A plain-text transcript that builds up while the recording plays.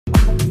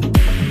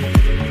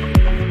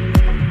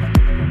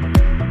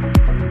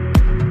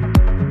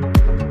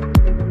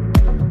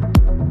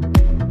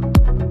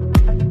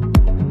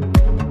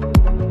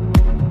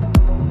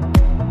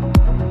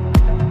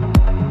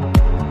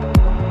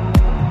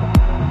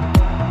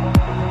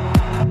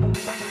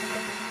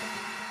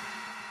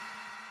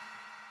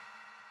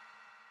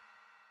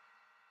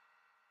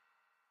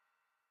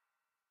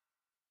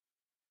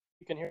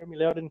can hear me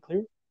loud and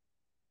clear?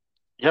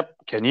 Yep,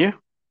 can you?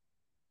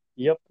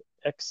 Yep,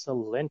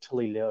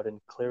 excellently loud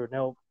and clear.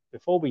 Now,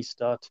 before we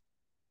start,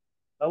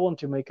 I want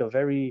to make a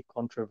very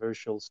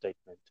controversial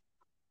statement.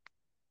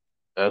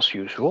 As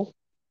usual.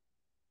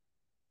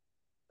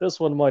 This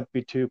one might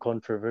be too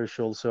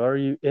controversial, so are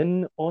you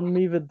in on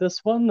me with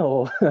this one,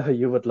 or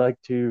you would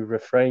like to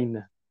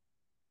refrain?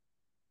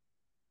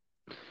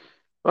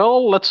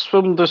 Well, let's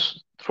swim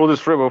this through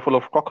this river full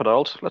of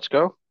crocodiles. Let's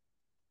go.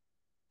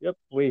 Yep,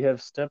 we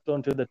have stepped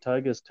onto the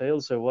tiger's tail,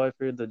 so why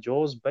fear the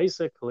jaws?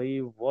 Basically,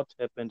 what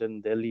happened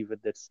in Delhi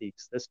with that Sikh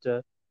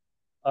sister.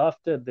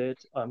 After that,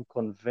 I'm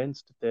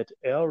convinced that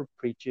our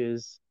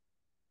preachers,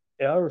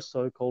 our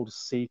so-called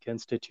Sikh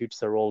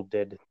institutes are all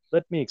dead.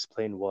 Let me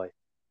explain why.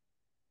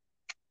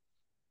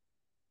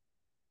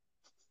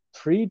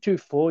 3 to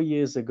 4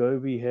 years ago,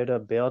 we had a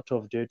bout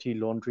of dirty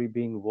laundry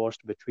being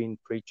washed between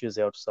preachers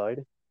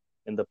outside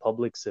in the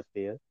public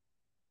sphere.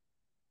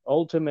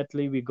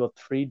 Ultimately, we got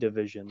three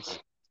divisions.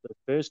 So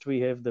first,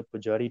 we have the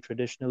Pujari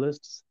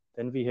traditionalists,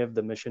 then we have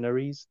the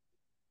missionaries,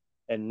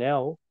 and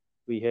now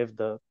we have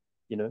the,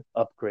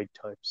 upgrade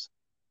types.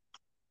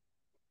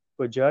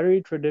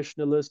 Pujari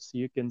traditionalists,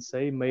 you can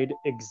say, made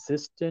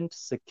existent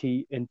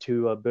Sikhi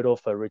into a bit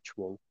of a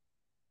ritual,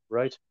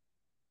 right?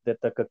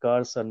 That the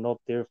kakars are not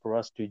there for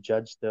us to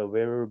judge the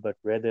wearer, but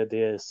rather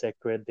they're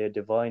sacred, they're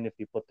divine. If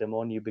you put them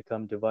on, you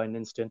become divine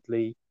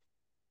instantly.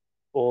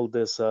 All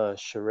this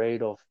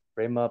charade of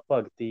Prema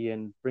Bhakti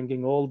and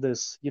bringing all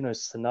this,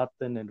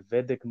 Sanatan and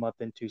Vedic mat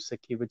into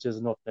Sikhi, which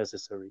is not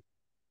necessary.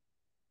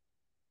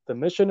 The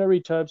missionary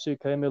types who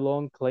came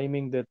along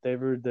claiming that they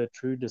were the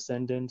true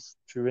descendants,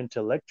 true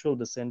intellectual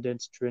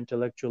descendants, true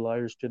intellectual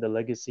heirs to the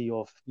legacy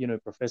of,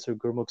 Professor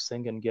Gurmukh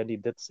Singh and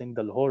Gyani Dit Singh,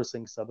 the Lahore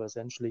Singh Sabha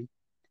essentially.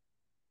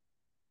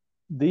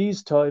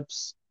 These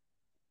types,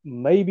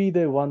 maybe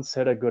they once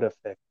had a good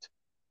effect,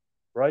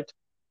 right?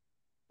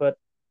 But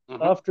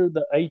after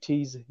the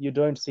 80s, you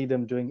don't see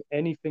them doing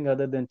anything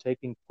other than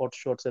taking pot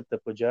shots at the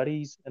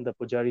pujaris and the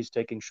pujaris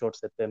taking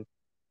shots at them.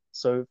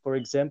 So, for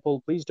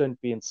example, please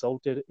don't be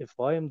insulted. If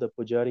I am the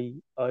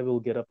pujari, I will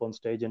get up on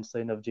stage and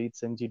say Navjeet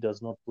Singh Ji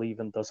does not believe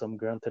in Dasam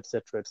Granth,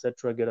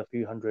 etc., get a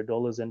few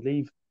 $100 and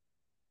leave.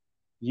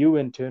 You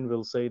in turn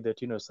will say that,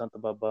 Sant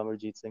Baba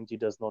Amarjit Singh Ji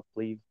does not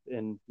believe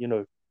in,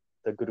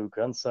 the Guru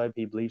Granth Sahib.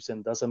 He believes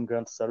in Dasam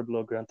Granth,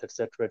 Sarblo Granth,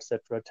 etc.,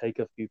 take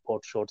a few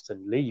pot shots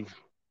and leave.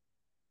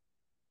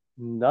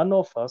 None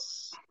of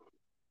us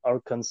are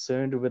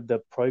concerned with the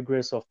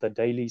progress of the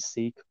daily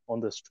Sikh on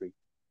the street.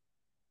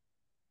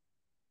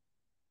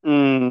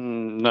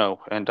 No,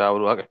 and I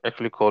would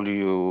actually call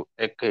you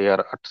AKR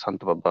at Sant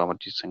Baba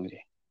Amarjit Singh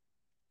Ji.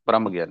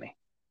 Brahmagyani.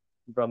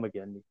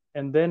 Brahmagyani.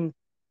 And then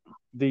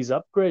these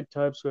upgrade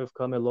types who have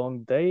come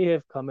along, they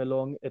have come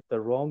along at the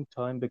wrong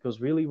time, because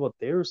really what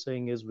they're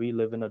saying is we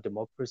live in a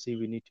democracy.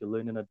 We need to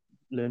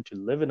learn to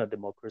live in a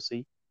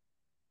democracy.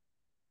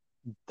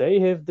 They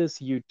have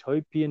this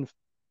utopian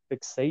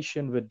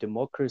fixation with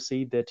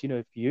democracy that,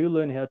 if you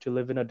learn how to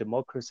live in a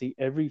democracy,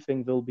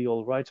 everything will be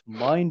all right.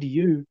 Mind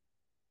you,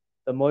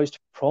 the most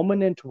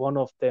prominent one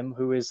of them,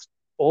 who is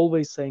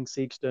always saying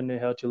Sikhs don't know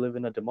how to live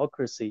in a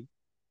democracy,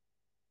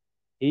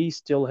 he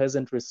still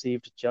hasn't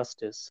received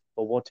justice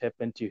for what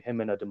happened to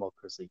him in a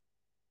democracy.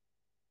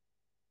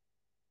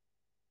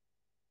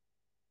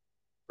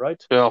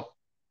 Right? Yeah,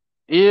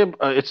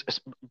 it's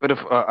a bit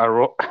of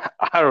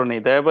irony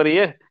there, but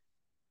yeah.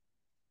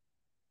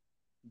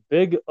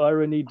 Big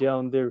irony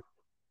down there.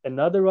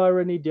 Another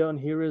irony down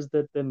here is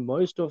that then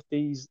most of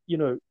these,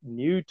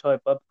 new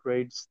type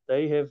upgrades,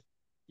 they have,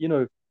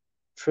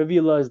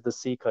 trivialized the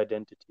Sikh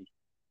identity,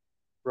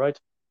 right?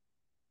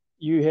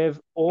 You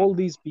have all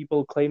these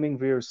people claiming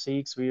we are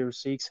Sikhs, we are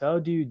Sikhs. How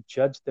do you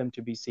judge them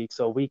to be Sikhs?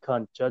 So we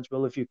can't judge.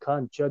 Well, if you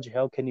can't judge,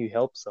 how can you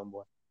help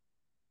someone?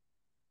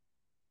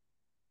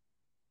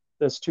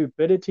 The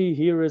stupidity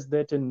here is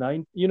that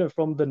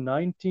from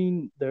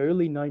the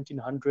early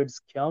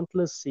 1900s,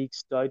 countless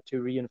Sikhs died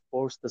to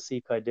reinforce the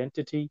Sikh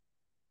identity,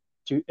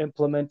 to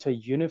implement a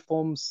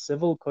uniform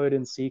civil code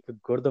in Sikh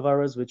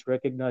gurdwaras which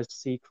recognized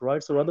Sikh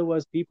rights, or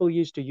otherwise people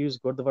used to use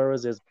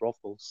gurdwaras as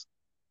brothels.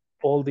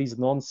 All these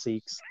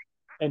non-Sikhs.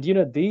 And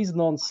these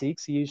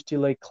non-Sikhs used to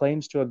lay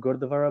claims to a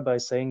gurdwara by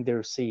saying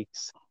they're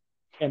Sikhs.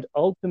 And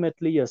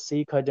ultimately, a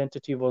Sikh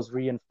identity was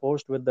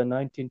reinforced with the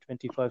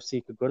 1925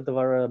 Sikh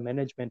Gurdwara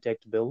Management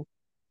Act bill.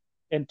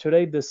 And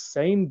today, the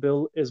same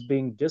bill is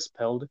being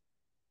dispelled,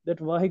 that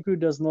Vaheguru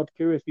does not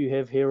care if you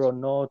have hair or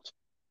not,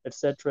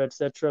 etc.,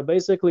 etc.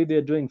 Basically,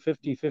 they're doing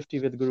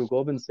 50-50 with Guru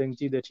Gobind Singh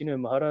Ji, that,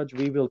 Maharaj,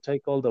 we will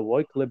take all the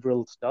woke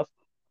liberal stuff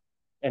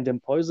and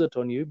impose it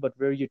on you, but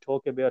where you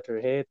talk about her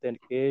head and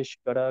kesh,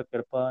 kara,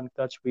 kirpan,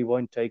 kach, we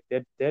won't take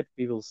that. That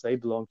we will say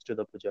belongs to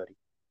the pujari.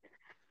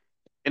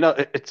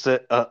 It's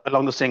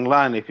along the same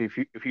line. If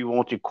you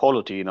want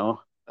equality,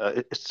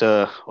 it's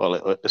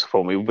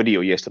from a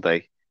video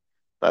yesterday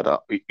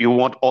that you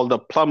want all the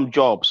plum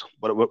jobs,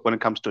 but when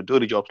it comes to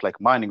dirty jobs like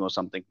mining or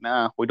something,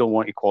 nah, we don't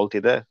want equality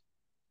there.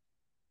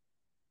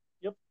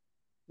 Yep.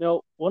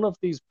 Now, one of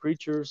these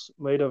preachers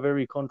made a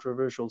very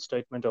controversial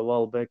statement a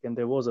while back, and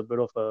there was a bit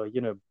of a,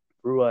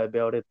 brouhaha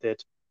about it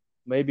that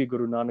maybe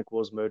Guru Nanak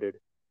was murdered.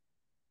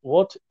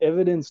 What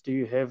evidence do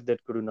you have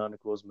that Guru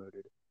Nanak was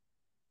murdered?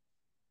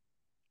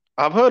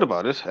 I've heard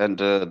about it, and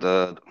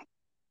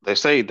they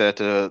say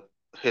that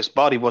his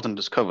body wasn't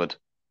discovered.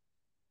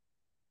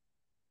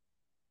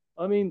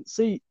 I mean,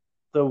 see,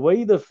 the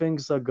way the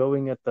things are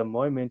going at the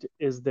moment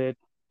is that,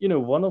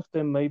 one of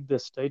them made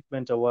this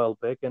statement a while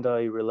back, and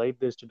I relayed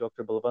this to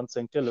Dr. Balwant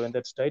Singh Tillu, and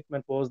that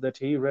statement was that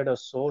he read a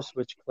source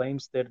which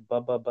claims that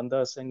Baba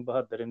Banda Singh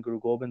Bahadur and Guru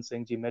Gobind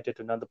Singh Ji met at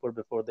Anandapur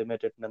before they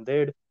met at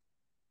Nanded.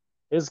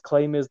 His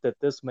claim is that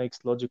this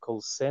makes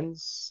logical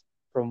sense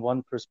from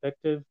one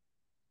perspective.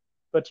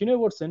 But you know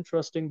what's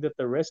interesting? That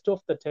the rest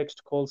of the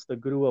text calls the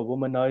Guru a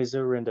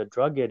womanizer and a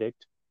drug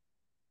addict.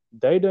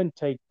 They don't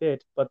take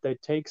that, but they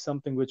take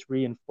something which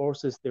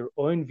reinforces their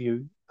own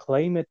view,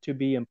 claim it to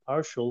be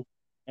impartial,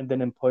 and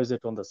then impose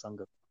it on the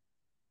Sangha.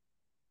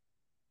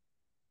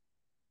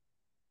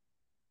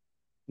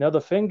 Now, the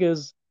thing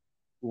is,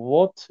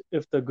 what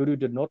if the Guru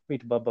did not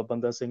meet Baba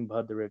Banda Singh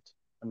Bahadur at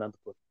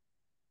Anandpur?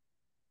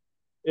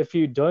 If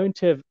you don't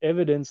have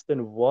evidence,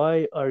 then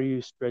why are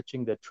you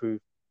stretching the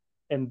truth?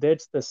 And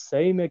that's the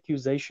same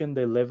accusation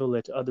they level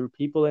at other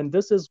people. And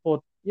this is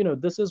what,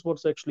 this is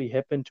what's actually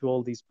happened to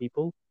all these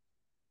people.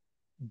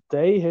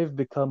 They have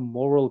become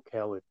moral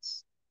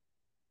cowards,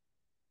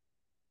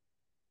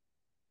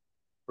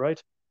 right?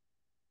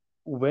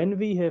 When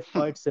we have Hmm.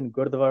 fights in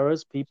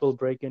gurdwaras, people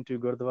break into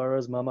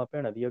gurdwaras, mama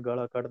pena diya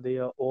gala kar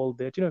diya, all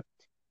that,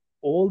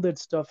 all that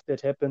stuff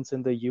that happens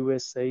in the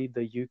USA,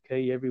 the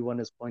UK, everyone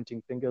is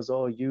pointing fingers.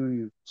 Oh,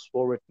 you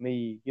swore at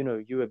me,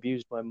 you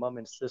abused my mom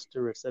and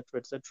sister, etc.,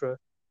 etc.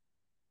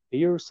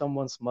 Here,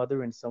 someone's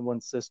mother and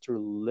someone's sister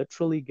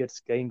literally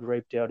gets gang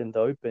raped out in the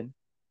open,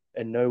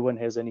 and no one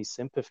has any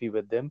sympathy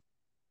with them.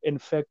 In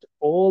fact,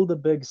 all the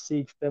big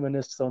Sikh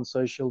feminists on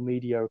social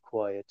media are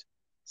quiet.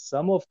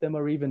 Some of them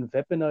are even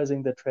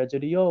weaponizing the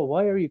tragedy. Oh,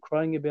 why are you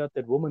crying about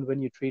that woman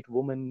when you treat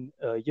women,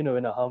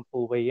 in a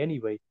harmful way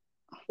anyway?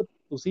 But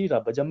ਤੁਸੀਂ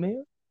ਰੱਬ ਜੰਮੇ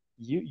ਹੋ?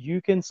 You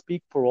can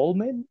speak for all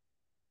men.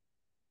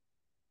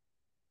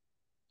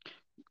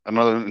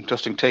 Another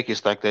interesting take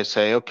is like they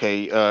say, okay,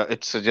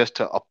 it's just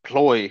a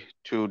ploy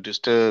to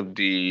disturb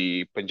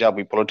the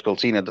Punjabi political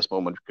scene at this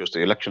moment because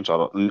the elections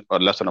are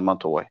less than a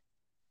month away.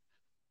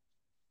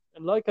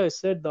 And like I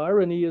said, the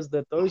irony is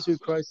that those who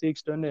cry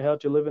Sikhs don't know how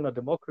to live in a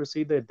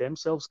democracy, they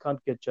themselves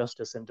can't get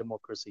justice in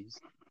democracies.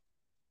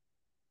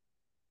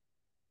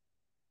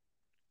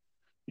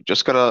 You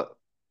just gotta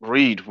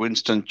read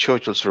Winston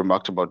Churchill's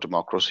remarks about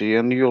democracy,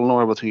 and you'll know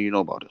everything you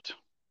know about it.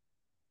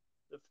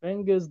 The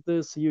thing is,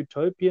 this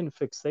utopian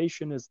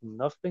fixation is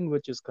nothing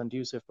which is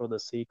conducive for the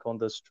Sikh on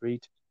the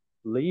street.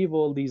 Leave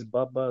all these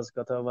Babas,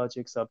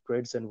 Gathavachiks,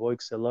 upgrades, and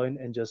Voiks alone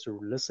and just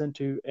listen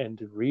to and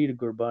read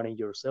Gurbani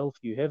yourself.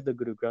 You have the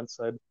Guru Granth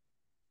Sahib,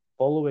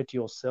 follow it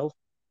yourself.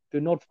 Do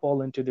not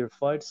fall into their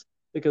fights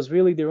because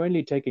really they're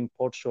only taking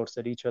pot shots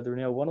at each other.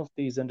 Now, one of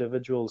these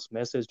individuals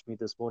messaged me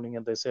this morning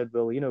and they said,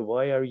 well,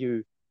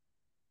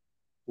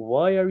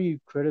 why are you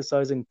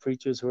criticizing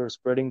preachers who are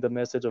spreading the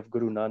message of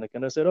Guru Nanak?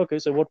 And I said, okay,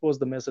 so what was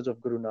the message of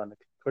Guru Nanak?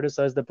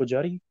 Criticize the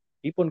Pujari?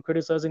 Keep on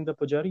criticizing the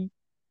Pujari?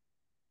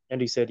 And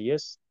he said,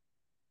 yes.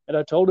 And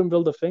I told him,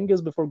 well, the thing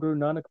is, before Guru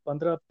Nanak,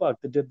 Pandra Pak,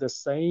 they did the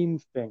same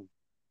thing,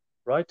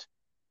 right?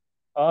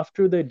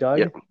 After they Yeah.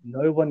 died,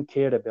 no one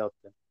cared about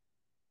them.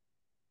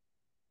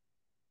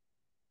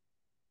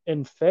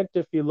 In fact,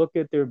 if you look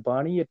at their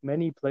Bani at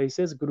many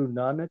places, Guru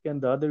Nanak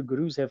and the other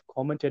Gurus have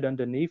commented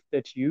underneath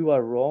that you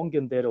are wrong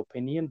in their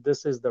opinion.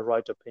 This is the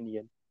right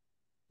opinion.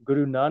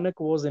 Guru Nanak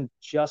wasn't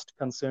just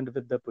concerned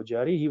with the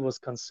Pujari, he was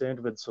concerned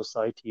with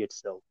society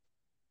itself.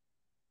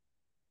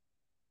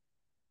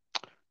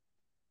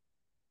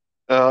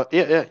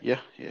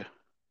 Yeah.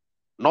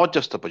 Not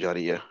just the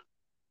Pujari, yeah.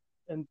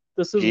 And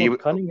this is He what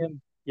Cunningham,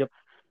 yep.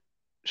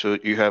 So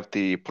you have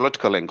the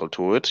political angle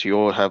to it, you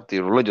have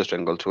the religious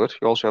angle to it,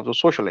 you also have the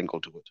social angle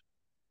to it.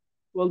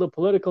 Well, the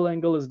political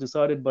angle is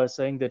decided by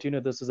saying that,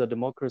 this is a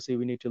democracy,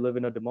 we need to live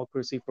in a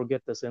democracy,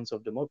 forget the sense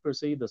of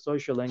democracy. The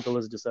social angle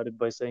is decided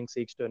by saying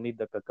Sikhs don't need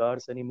the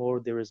kakars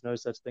anymore, there is no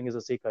such thing as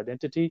a Sikh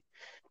identity.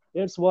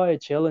 That's why I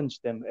challenge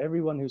them.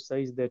 Everyone who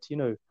says that,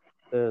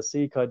 the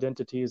Sikh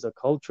identity is a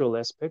cultural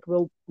aspect,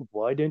 well,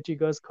 why don't you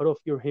guys cut off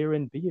your hair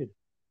and beard?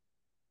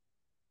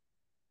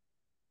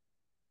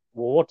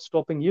 What's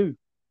stopping you?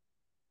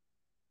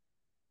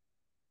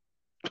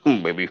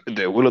 Maybe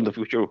they will in the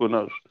future, who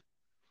knows?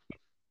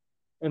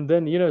 And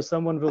then,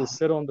 someone will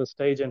sit on the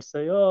stage and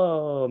say,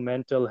 oh,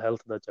 mental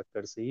health da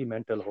chakkar si,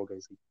 mental ho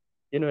gayi si,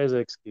 as an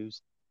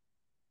excuse.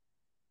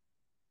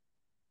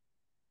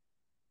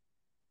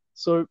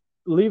 So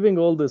leaving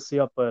all this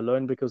siapa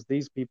alone, because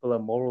these people are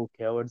moral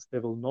cowards, they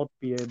will not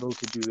be able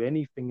to do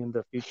anything in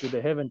the future.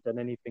 They haven't done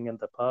anything in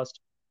the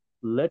past.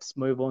 Let's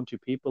move on to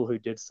people who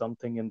did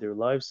something in their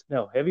lives.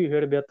 Now, have you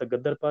heard about the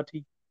Ghadar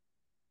party?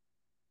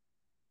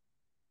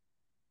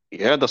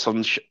 Yeah, the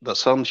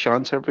sun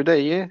shines every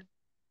day, yeah.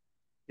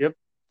 Yep,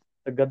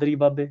 the Ghadari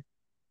Babe.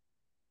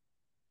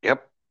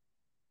 Yep.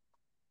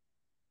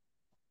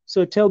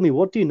 So tell me,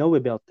 what do you know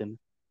about them?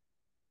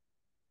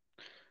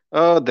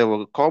 They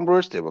were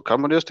comrades, they were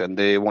communists, and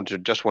they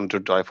wanted to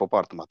die for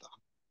Bharat Mata.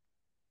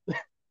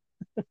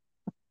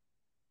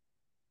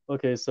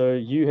 Okay, so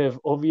you have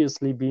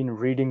obviously been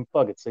reading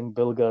Bhagat Singh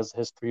Bilga's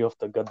History of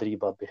the Gadri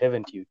Babe,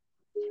 haven't you?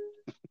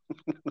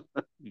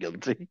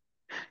 Guilty.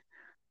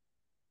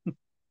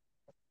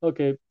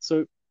 Okay,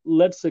 so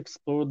let's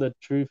explore the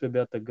truth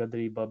about the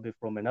Gadri Babe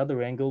from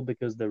another angle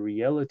because the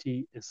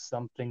reality is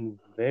something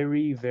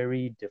very,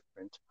 very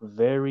different.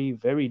 Very,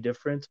 very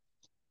different.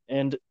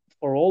 And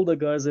for all the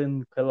guys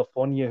in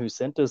California who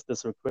sent us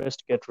this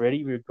request, get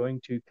ready. We're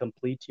going to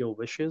complete your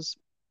wishes.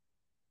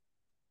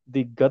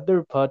 The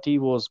Ghadar party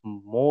was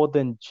more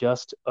than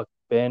just a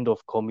band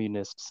of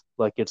communists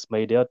like it's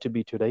made out to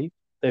be today.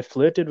 They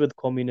flirted with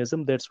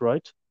communism, that's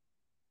right.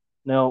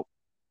 Now,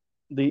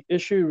 the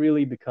issue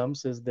really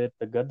becomes is that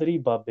the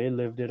Ghadari Babe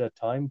lived at a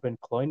time when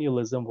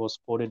colonialism was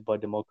supported by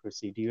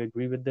democracy. Do you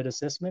agree with that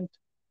assessment?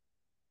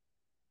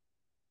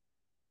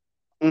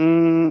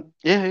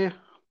 Yeah, yeah.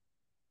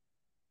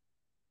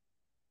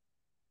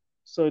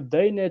 So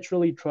they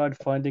naturally tried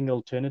finding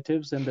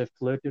alternatives and they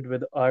flirted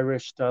with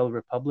Irish style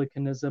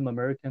republicanism,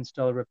 American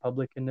style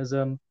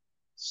republicanism,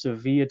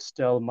 Soviet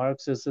style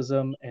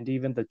Marxism, and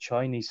even the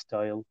Chinese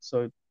style.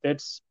 So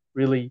that's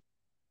really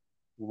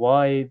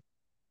why,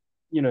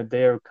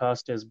 they are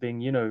cast as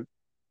being,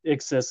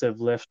 excessive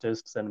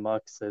leftists and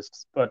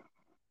Marxists. But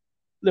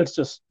let's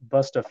just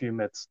bust a few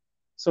myths.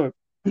 So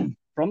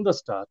from the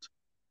start,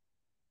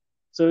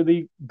 so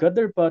the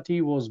Ghadar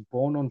Party was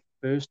born on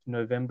 1st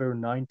November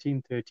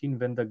 1913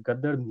 when the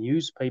Ghadar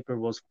newspaper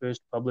was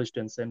first published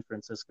in San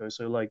Francisco.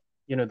 So like,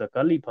 the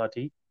Kali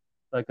Party,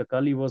 like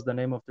Akali was the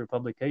name of the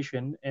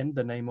publication and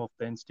the name of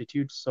the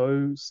institute.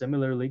 So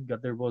similarly,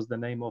 Ghadar was the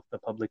name of the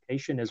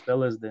publication as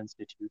well as the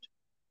institute.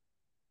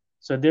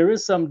 So there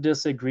is some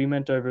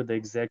disagreement over the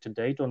exact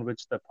date on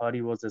which the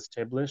party was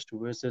established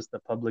versus the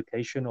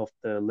publication of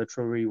the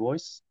literary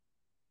voice.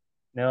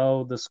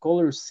 Now, the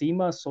scholar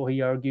Seema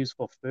Sohi argues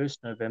for 1st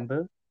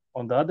November.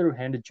 On the other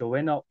hand,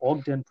 Joanna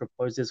Ogden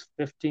proposes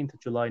 15th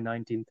July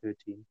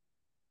 1913.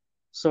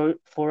 So,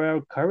 for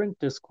our current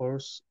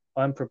discourse,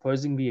 I'm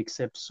proposing we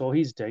accept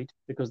Sohi's date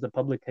because the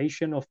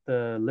publication of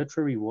the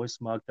literary voice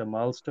marked a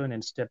milestone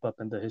and step up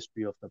in the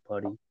history of the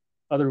party.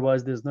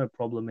 Otherwise, there's no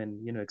problem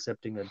in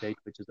accepting a date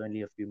which is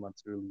only a few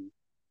months earlier.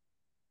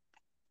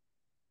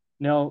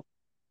 Now,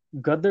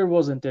 Ghadar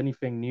wasn't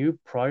anything new.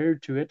 Prior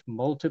to it,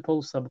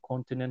 multiple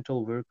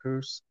subcontinental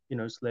workers,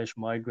 slash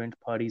migrant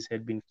parties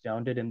had been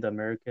founded in the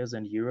Americas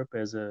and Europe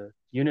as a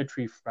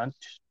unitary front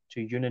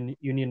to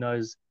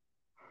unionize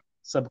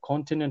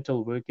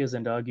subcontinental workers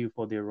and argue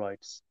for their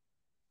rights.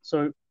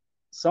 So,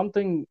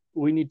 something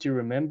we need to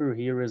remember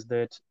here is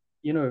that,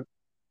 you know,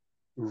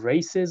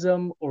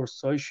 racism or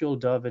social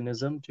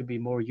Darwinism, to be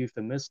more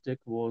euphemistic,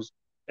 was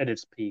at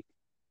its peak.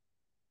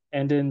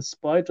 And in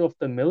spite of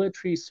the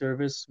military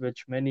service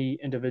which many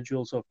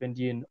individuals of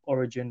Indian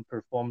origin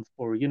performed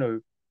for,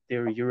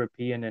 their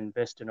European and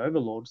Western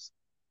overlords,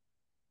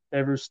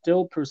 they were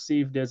still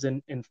perceived as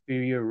an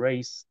inferior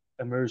race,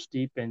 immersed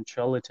deep in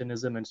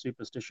charlatanism and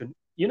superstition.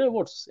 You know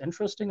what's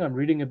interesting? I'm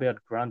reading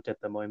about Grant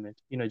at the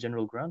moment. You know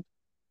General Grant?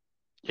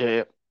 Yeah,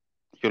 yeah.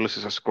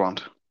 Ulysses S.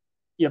 Grant.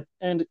 Yep.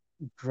 And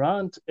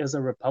Grant, as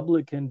a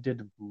Republican,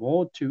 did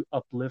more to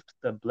uplift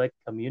the Black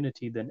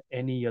community than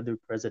any other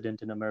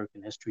president in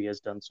American history has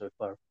done so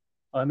far.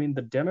 I mean,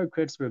 the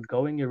Democrats were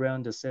going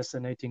around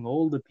assassinating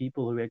all the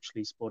people who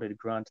actually supported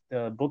Grant.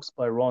 The books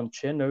by Ron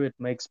Chernow, it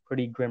makes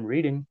pretty grim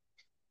reading.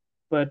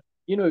 But,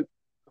 do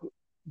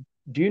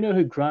you know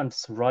who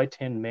Grant's right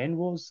hand man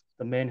was?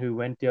 The man who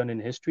went down in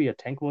history, a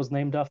tank was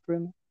named after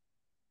him?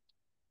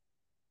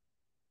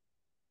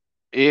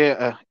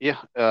 Yeah,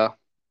 yeah.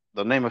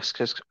 The name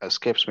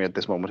escapes me at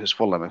this moment. His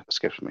full name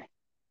escapes me.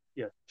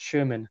 Yeah,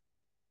 Sherman.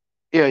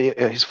 Yeah, yeah,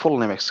 yeah. His full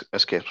name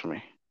escapes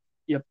me.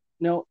 Yep.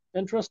 Now,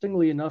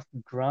 interestingly enough,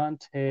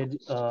 Grant had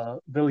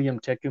William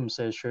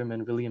Tecumseh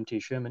Sherman, William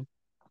T. Sherman.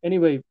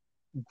 Anyway,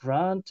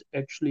 Grant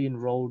actually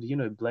enrolled,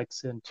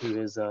 blacks into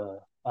his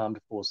armed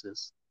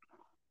forces.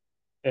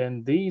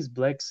 And these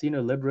blacks,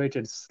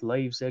 liberated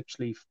slaves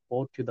actually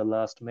fought to the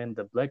last man.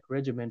 The black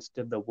regiments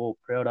did the war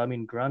proud. I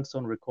mean, Grant's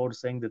on record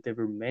saying that there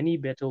were many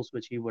battles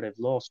which he would have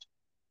lost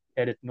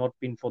had it not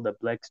been for the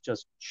blacks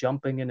just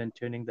jumping in and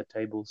turning the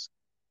tables.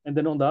 And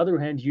then on the other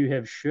hand, you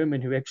have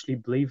Sherman, who actually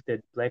believed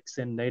that blacks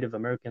and Native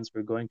Americans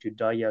were going to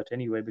die out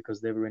anyway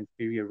because they were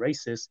inferior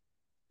races,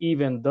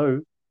 even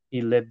though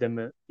he led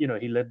them,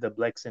 he led the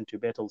blacks into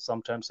battle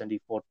sometimes and he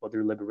fought for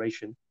their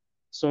liberation.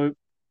 So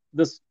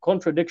this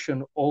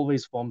contradiction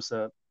always forms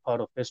a part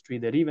of history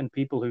that even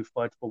people who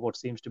fight for what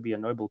seems to be a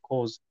noble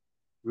cause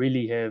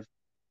really have,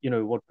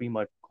 what we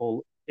might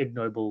call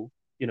ignoble,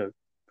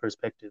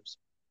 perspectives.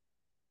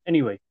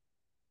 Anyway,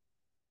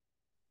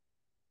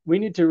 we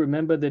need to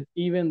remember that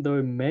even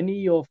though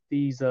many of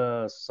these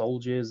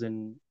soldiers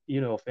and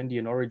of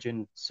Indian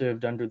origin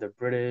served under the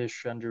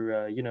British,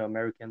 under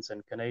Americans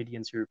and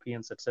Canadians,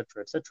 Europeans,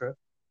 etc., etc.,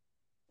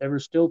 they were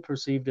still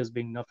perceived as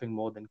being nothing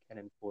more than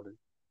cannon fodder.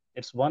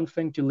 It's one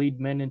thing to lead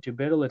men into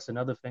battle, it's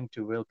another thing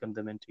to welcome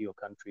them into your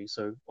country.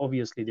 So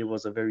obviously there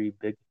was a very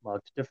big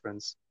marked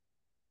difference.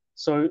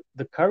 So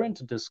the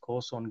current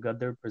discourse on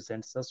Ghadar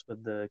presents us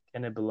with the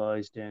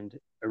cannibalized and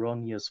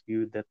erroneous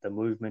view that the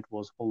movement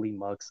was wholly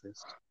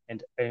Marxist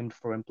and aimed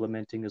for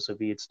implementing a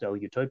Soviet-style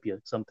utopia,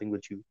 something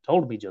which you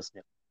told me just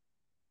now.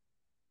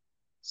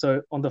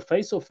 So on the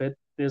face of it,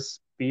 this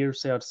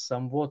bears out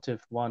somewhat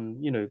if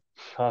one,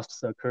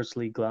 casts a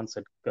cursory glance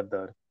at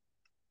Ghadar.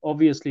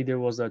 Obviously, there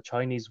was a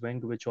Chinese wing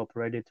which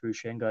operated through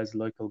Shanghai's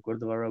local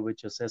Gurdwara,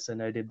 which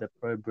assassinated the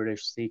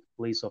pro-British Sikh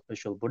police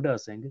official Buddha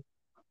Singh.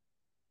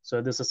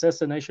 So this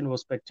assassination was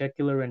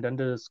spectacular and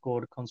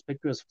underscored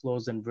conspicuous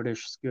flaws in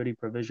British security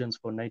provisions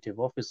for native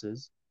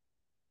officers.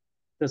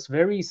 This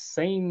very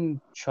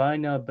same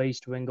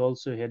China-based wing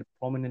also had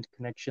prominent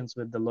connections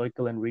with the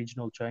local and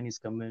regional Chinese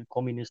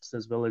communists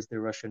as well as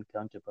their Russian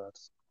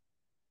counterparts.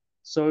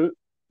 So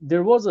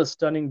there was a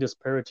stunning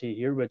disparity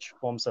here, which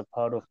forms a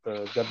part of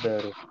the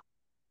Ghadar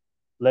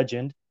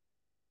legend.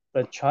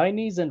 The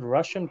Chinese and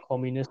Russian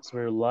communists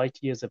were light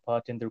years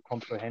apart in their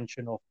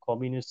comprehension of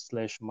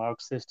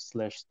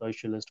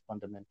communist/Marxist/socialist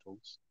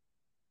fundamentals.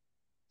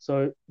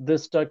 So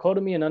this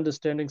dichotomy and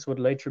understandings would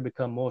later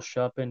become more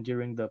sharpened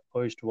during the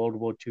post-World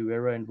War II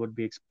era and would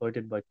be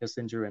exploited by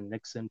Kissinger and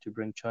Nixon to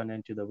bring China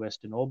into the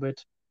Western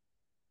orbit.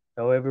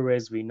 However,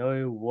 as we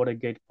know,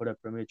 Watergate put a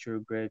premature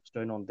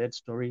gravestone on that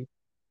story.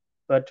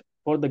 But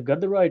for the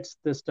Ghadarites,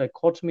 this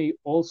dichotomy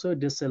also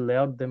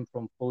disallowed them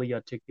from fully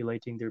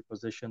articulating their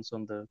positions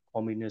on the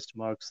communist,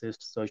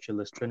 Marxist,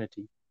 socialist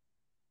trinity.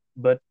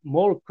 But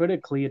more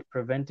critically, it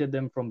prevented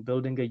them from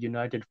building a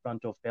united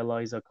front of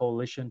allies, a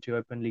coalition to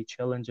openly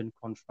challenge and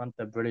confront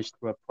the British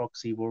through a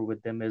proxy war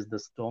with them as the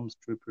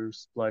stormtroopers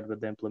supplied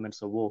with the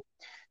implements of war.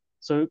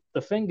 So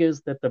the thing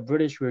is that the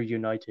British were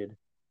united.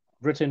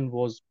 Britain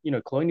was,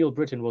 colonial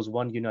Britain was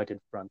one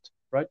united front,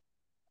 right?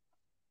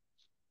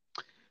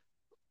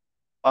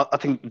 I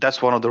think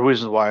that's one of the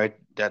reasons why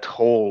that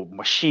whole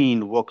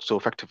machine worked so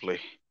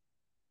effectively,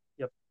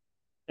 Yep.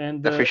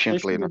 And the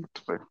efficiently, and issue,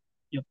 effectively.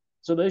 yep.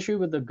 So the issue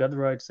with the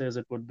Ghadarites as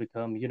it would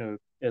become,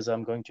 as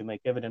I'm going to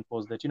make evident,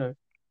 was that,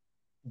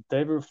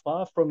 they were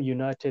far from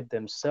united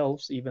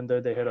themselves, even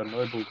though they had a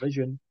noble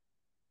vision.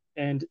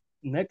 And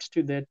next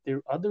to that,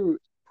 their other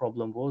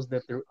problem was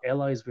that their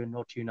allies were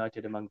not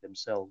united among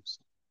themselves.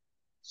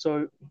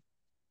 So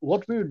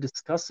what we're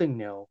discussing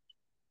now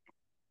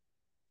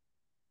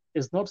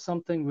is not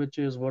something which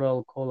is what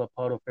I'll call a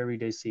part of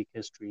everyday Sikh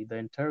history. The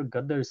entire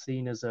Ghadar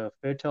scene is a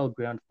fertile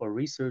ground for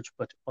research,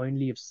 but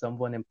only if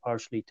someone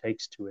impartially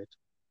takes to it.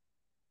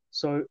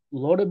 So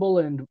laudable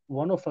and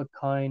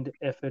one-of-a-kind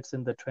efforts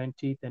in the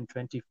 20th and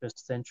 21st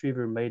century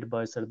were made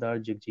by Sardar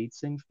Jagjit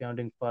Singh,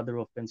 founding father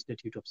of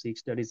Institute of Sikh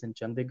Studies in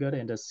Chandigarh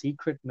and a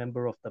secret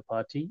member of the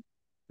party,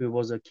 who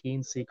was a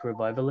keen Sikh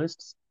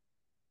revivalist,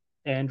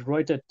 and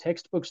wrote a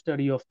textbook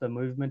study of the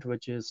movement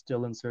which is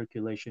still in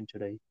circulation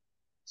today.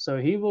 So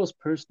he was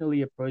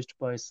personally approached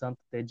by Sant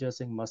Teja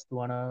Singh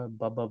Mastwana,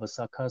 Baba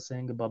Vasakha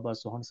Singh, Baba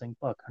Sohan Singh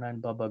Pakhana,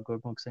 and Baba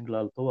Gurmukh Singh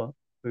Laltoa,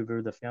 who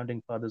were the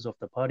founding fathers of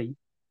the party,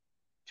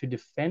 to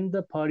defend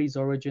the party's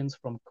origins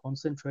from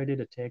concentrated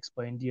attacks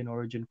by Indian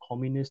origin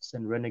communists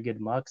and renegade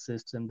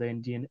Marxists in the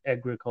Indian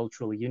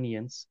agricultural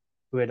unions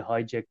who had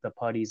hijacked the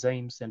party's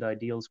aims and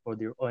ideals for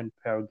their own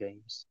power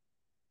games.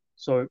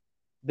 So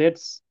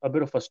that's a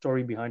bit of a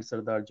story behind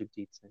Sardar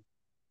Jagjit Singh.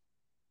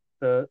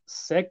 The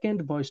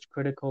second most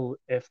critical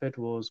effort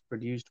was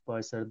produced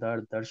by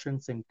Sardar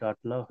Darshan Singh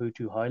Tatla, who,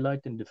 to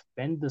highlight and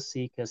defend the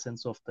Sikh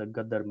essence of the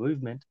Ghadar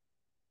movement,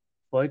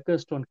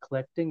 focused on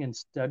collecting and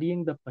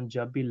studying the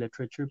Punjabi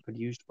literature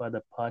produced by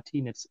the party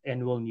in its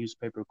annual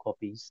newspaper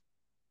copies.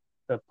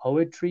 The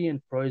poetry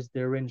and prose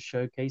therein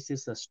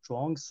showcases a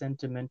strong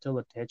sentimental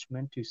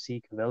attachment to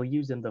Sikh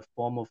values in the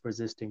form of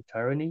resisting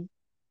tyranny,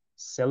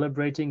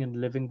 celebrating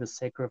and living the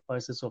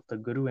sacrifices of the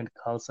Guru and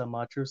Khalsa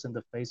martyrs in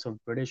the face of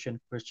British and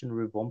Christian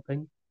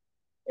revamping,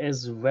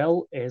 as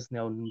well as,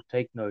 now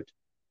take note,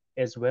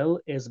 as well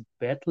as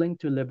battling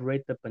to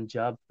liberate the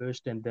Punjab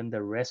first and then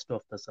the rest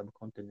of the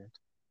subcontinent.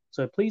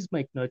 So please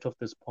make note of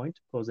this point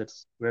because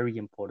it's very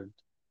important.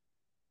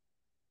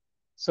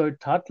 So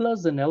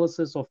Tatla's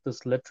analysis of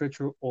this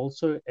literature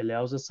also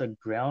allows us a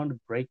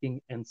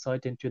groundbreaking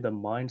insight into the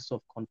minds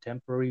of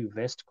contemporary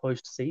West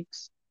Coast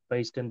Sikhs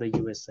based in the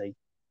USA.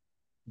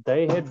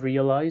 They had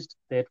realized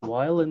that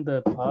while in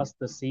the past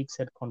the Sikhs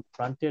had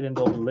confronted and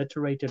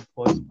obliterated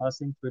foes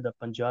passing through the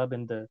Punjab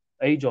in the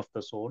Age of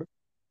the Sword,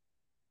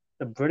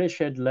 the British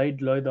had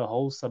laid low the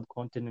whole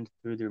subcontinent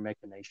through their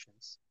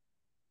machinations.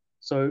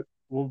 So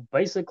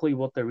basically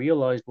what they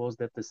realized was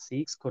that the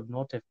Sikhs could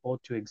not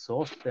afford to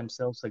exhaust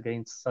themselves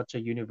against such a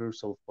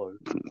universal foe.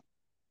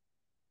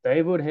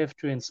 They would have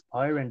to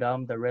inspire and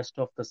arm the rest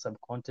of the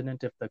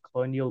subcontinent if the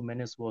colonial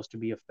menace was to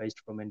be effaced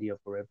from India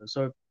forever.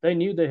 So they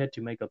knew they had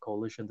to make a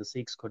coalition. The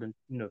Sikhs couldn't,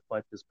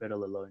 fight this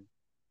battle alone.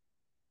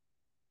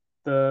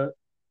 The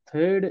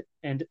third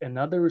and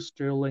another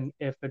sterling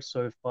effort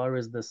so far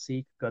is the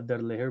Sikh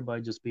Ghadar Leher by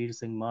Jasbir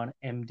Singh Maan,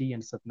 MD,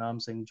 and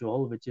Satnam Singh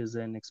Johal, which is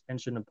an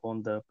expansion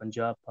upon the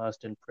Punjab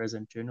Past and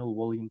Present Journal,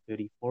 Volume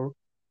 34,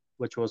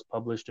 which was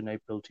published in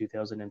April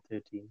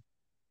 2013.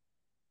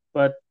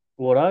 But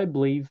what I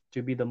believe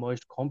to be the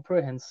most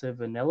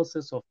comprehensive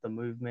analysis of the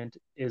movement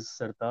is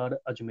Sardar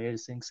Ajmer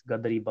Singh's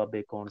Ghadari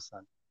Babe Kaun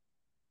San.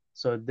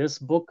 So this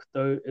book,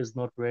 though, is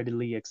not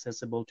readily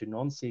accessible to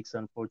non-Sikhs,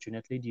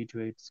 unfortunately, due to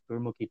its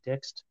Gurmukhi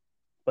text.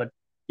 But,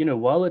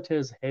 while it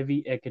has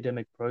heavy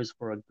academic prose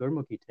for a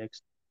Gurmukhi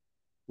text,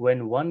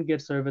 when one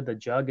gets over the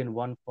jargon,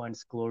 one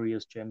finds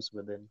glorious gems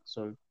within.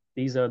 So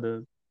these are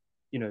the,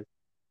 you know,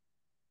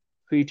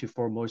 3 to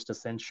 4 most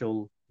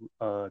essential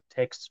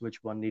texts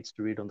which one needs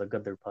to read on the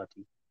Ghadar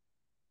Party.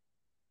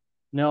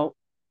 Now,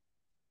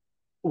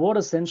 what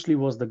essentially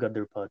was the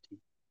Ghadar Party?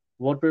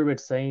 What were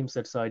its aims,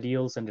 its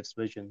ideals, and its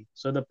vision?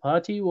 So the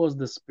party was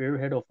the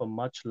spearhead of a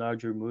much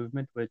larger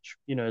movement, which,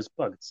 as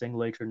Bhagat Singh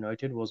later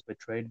noted, was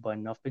betrayed by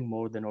nothing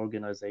more than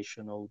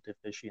organizational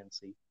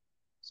deficiency.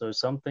 So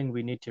something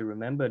we need to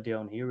remember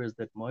down here is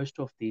that most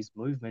of these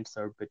movements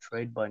are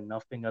betrayed by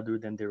nothing other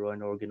than their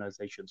own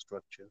organization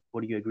structure.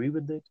 Would you agree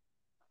with that?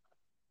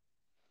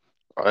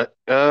 I,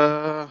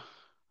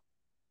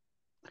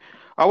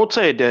 I would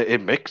say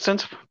it makes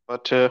sense,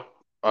 but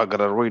I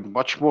gotta read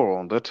much more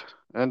on that.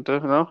 And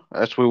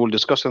as we will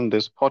discuss in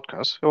this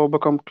podcast, it will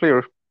become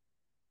clear.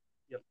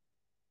 Yep.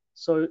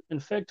 So,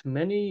 in fact,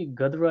 many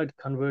Gadarite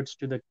converts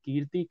to the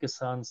Kirti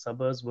Kisan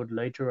Sabhas would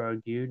later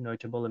argue,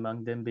 notable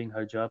among them being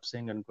Harjap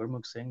Singh and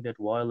Gurmukh Singh, that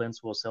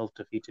violence was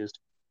self-defeatist.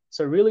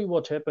 So really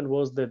what happened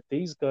was that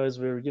these guys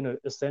were,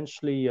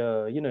 essentially,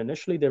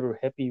 initially they were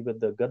happy with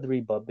the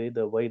Gadri Babe,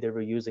 the way they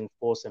were using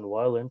force and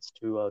violence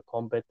to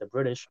combat the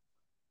British.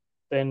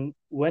 Then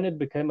when it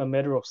became a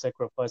matter of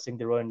sacrificing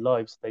their own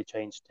lives, they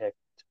changed tack,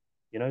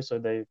 so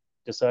they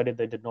decided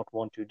they did not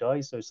want to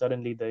die. So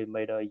suddenly they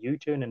made a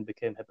U-turn and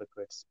became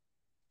hypocrites.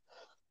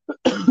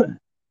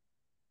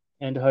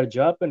 And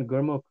Harjap and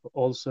Gurmukh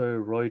also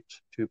wrote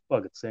to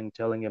Bhagat Singh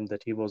telling him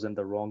that he was in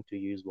the wrong to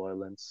use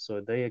violence.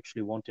 So they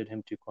actually wanted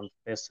him to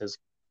confess his,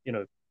 you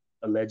know,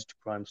 alleged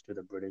crimes to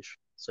the British.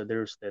 So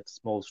there's that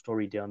small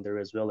story down there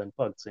as well. And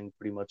Bhagat Singh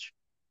pretty much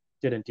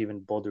didn't even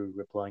bother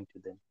replying to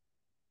them.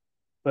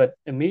 But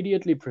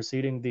immediately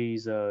preceding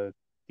these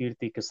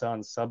Kirti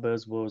Kisan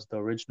Sabhas was the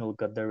original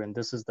Ghadar, and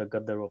this is the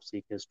Ghadar of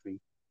Sikh history.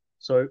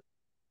 So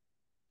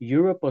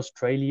Europe,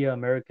 Australia,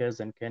 Americas,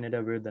 and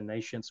Canada were the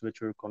nations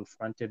which were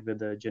confronted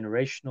with a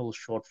generational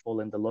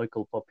shortfall in the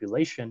local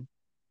population,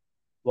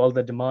 while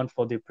the demand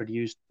for the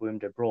produced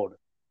boomed abroad.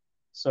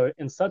 So,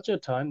 in such a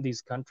time,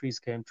 these countries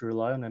came to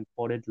rely on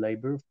imported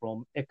labor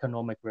from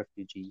economic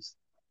refugees.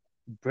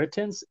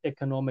 Britain's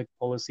economic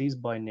policies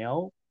by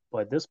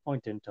this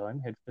point in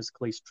time, had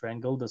fiscally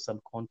strangled the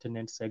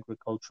subcontinent's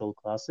agricultural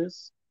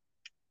classes.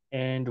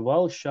 And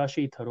while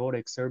Shashi Tharoor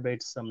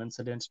exacerbates some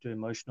incidents to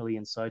emotionally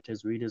incite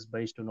his readers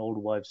based on old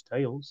wives'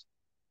 tales,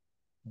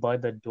 by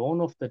the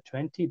dawn of the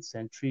 20th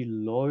century,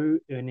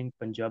 low-earning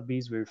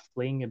Punjabis were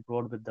fleeing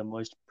abroad, with the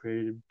most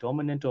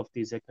predominant of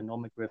these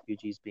economic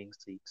refugees being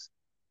Sikhs.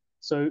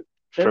 So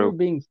they were True.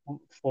 being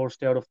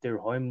forced out of their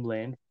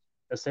homeland,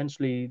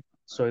 essentially,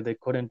 so they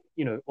couldn't,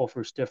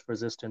 offer stiff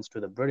resistance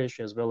to the British,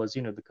 as well as,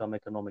 become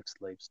economic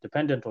slaves,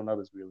 dependent on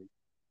others, really.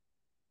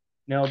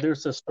 Now,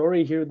 there's a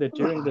story here that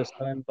during this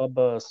time,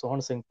 Baba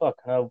Sohan Singh Pak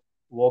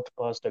walked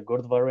past a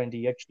Gurdwara and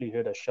he actually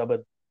heard a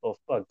Shabad of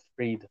Bhakt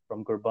Freed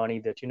from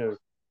Gurbani that,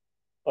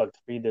 Bhakt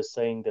Freed is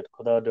saying that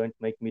Khuda, don't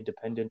make me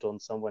dependent on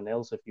someone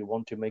else. If you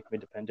want to make me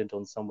dependent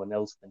on someone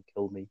else, then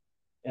kill me.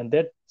 And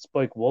that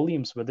spoke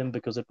volumes with him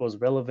because it was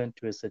relevant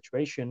to his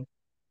situation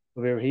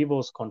where he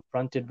was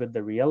confronted with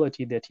the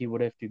reality that he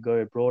would have to go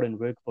abroad and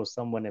work for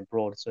someone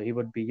abroad. So he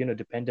would be,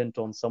 dependent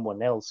on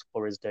someone else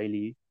for his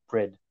daily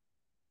bread.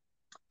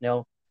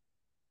 Now,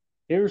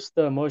 here's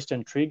the most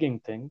intriguing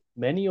thing.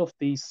 Many of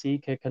these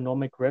Sikh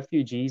economic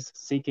refugees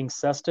seeking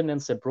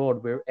sustenance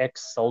abroad were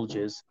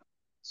ex-soldiers.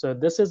 So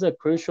this is a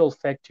crucial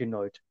fact to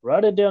note.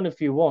 Write it down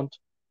if you want.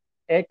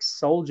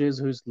 Ex-soldiers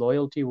whose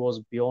loyalty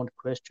was beyond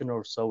question,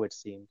 or so it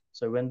seemed.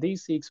 So when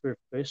these Sikhs were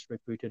first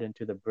recruited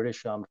into the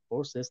British Armed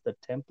Forces, the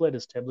template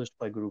established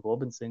by Guru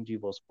Gobind Singh Ji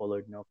was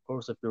followed. Now, of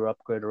course, if you're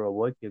upgrade or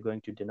awoke, you're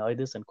going to deny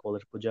this and call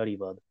it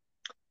Pujarivad.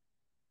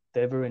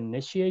 They were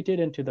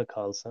initiated into the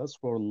Khalsa,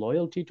 swore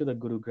loyalty to the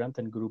Guru Granth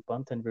and Guru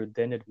Panth, and were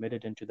then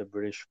admitted into the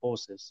British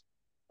forces.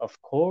 Of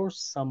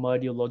course, some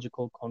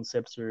ideological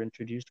concepts were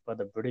introduced by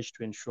the British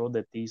to ensure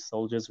that these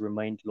soldiers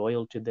remained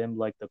loyal to them,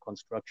 like the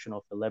construction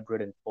of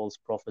elaborate and false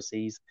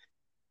prophecies,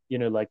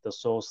 like the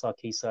Saw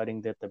Saki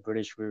citing that the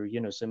British were,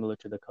 similar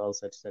to the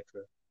Khalsa, etc.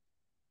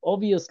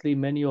 Obviously,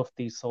 many of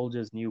these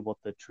soldiers knew what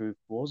the truth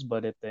was,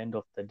 but at the end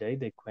of the day,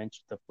 they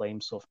quenched the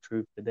flames of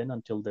truth within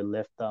until they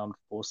left the armed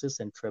forces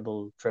and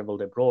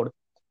traveled abroad,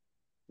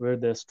 where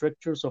the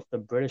strictures of the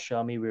British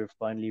army were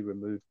finally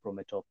removed from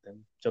atop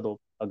them. Jado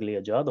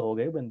agle ajad ho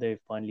gaye, when they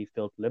finally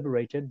felt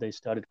liberated, they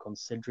started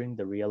considering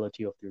the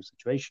reality of their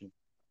situation.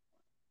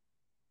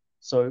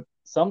 So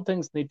some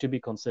things need to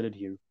be considered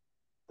here.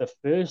 The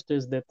first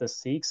is that the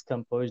Sikhs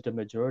composed a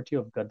majority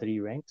of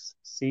Ghadari ranks.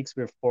 Sikhs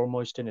were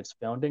foremost in its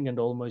founding, and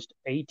almost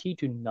 80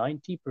 to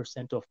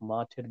 90% of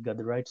martyred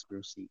Ghadarites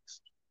were Sikhs.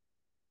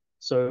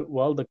 So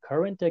while the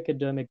current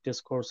academic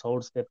discourse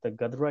holds that the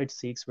Ghadrite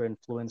Sikhs were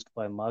influenced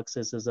by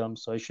Marxism,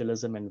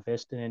 socialism, and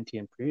Western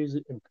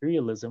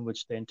anti-imperialism,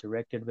 which they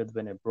interacted with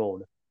when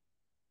abroad.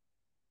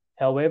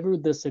 However,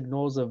 this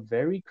ignores a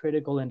very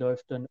critical and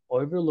often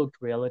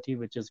overlooked reality,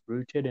 which is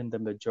rooted in the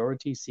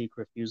majority Sikh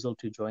refusal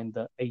to join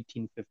the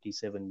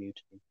 1857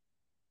 mutiny.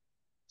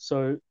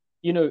 So,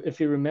 if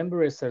you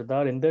remember, as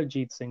Sardar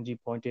Inderjeet Singh Ji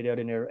pointed out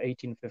in our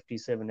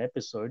 1857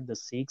 episode, the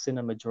Sikhs in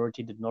a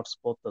majority did not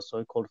spot the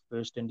so-called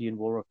First Indian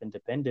War of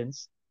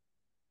Independence.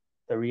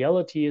 The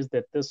reality is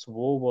that this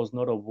war was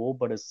not a war,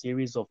 but a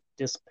series of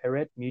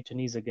disparate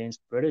mutinies against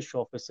British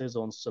officers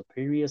on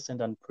spurious and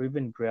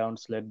unproven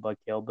grounds led by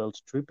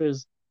cowbelt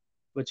troopers,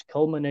 which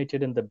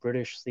culminated in the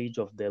British siege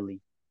of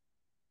Delhi.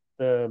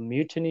 The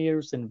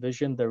mutineers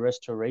envisioned the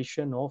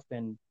restoration of,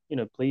 and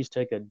please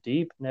take a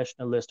deep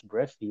nationalist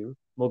breath here,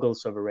 Mughal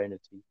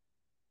sovereignty.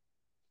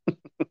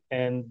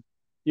 And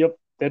yep,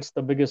 that's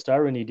the biggest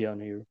irony down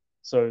here.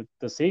 So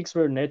the Sikhs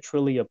were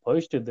naturally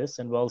opposed to this,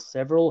 and while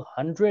several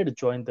hundred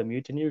joined the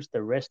mutineers,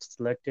 the rest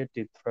selected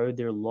to throw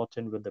their lot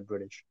in with the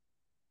British.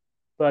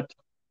 But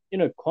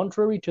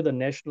contrary to the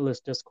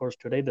nationalist discourse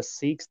today, the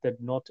Sikhs did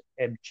not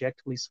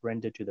abjectly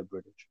surrender to the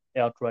British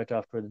outright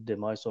after the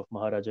demise of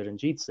Maharaja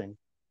Ranjit Singh.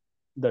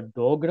 The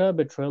Dogra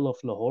betrayal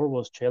of Lahore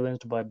was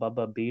challenged by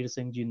Baba Bir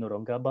Singh Ji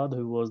Aurangabad,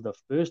 who was the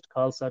first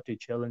Khalsa to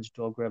challenge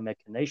Dogra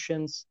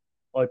machinations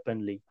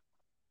openly.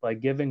 By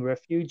giving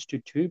refuge to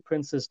two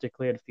princes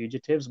declared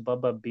fugitives,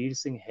 Baba Bir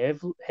Singh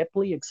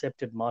happily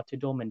accepted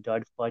martyrdom and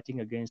died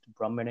fighting against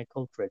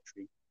Brahminical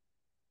treachery.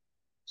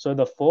 So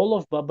the fall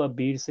of Baba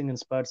Bir Singh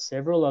inspired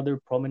several other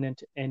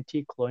prominent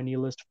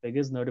anti-colonialist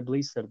figures,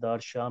 notably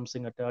Sardar Sham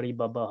Singh Atari,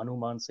 Baba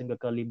Hanuman Singh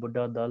Akali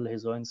Buddha Dal,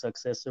 his own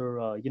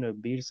successor,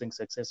 Bir Singh's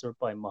successor,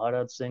 Bhai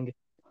Maharaj Singh,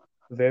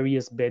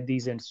 various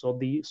Bedis and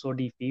Sodhi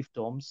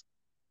fiefdoms,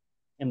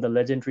 and the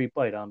legendary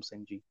Bhai Ram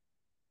Singh Ji.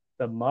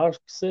 The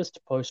Marxist,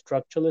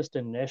 post-structuralist,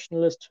 and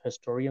nationalist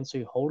historians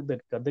who hold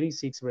that Ghadari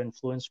Sikhs were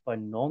influenced by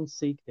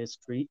non-Sikh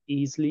history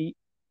easily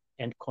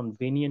and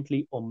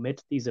conveniently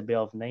omit these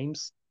above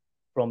names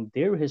from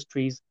their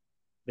histories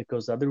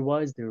because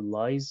otherwise their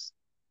lies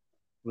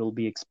will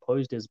be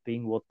exposed as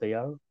being what they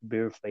are,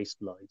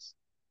 bare-faced lies.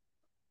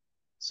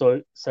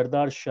 So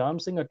Sardar Sham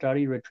Singh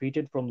Atari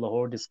retreated from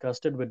Lahore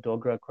disgusted with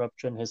Dogra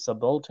corruption. His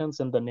subalterns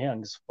and the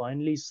Nihangs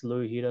finally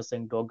slew Hira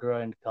Singh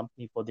Dogra and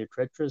company for their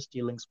treacherous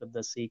dealings with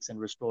the Sikhs and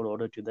restored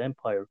order to the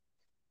empire.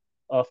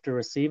 After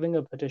receiving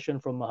a petition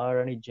from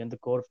Maharani Jind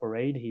Kaur for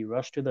aid, he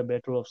rushed to the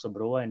Battle of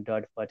Sabroa and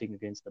died fighting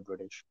against the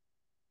British.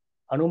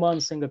 Hanuman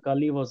Singh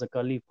Akali was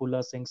Akali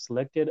Phula Singh's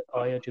selected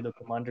heir to the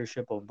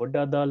commandership of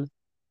Buddha Dal.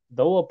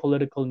 Though a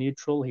political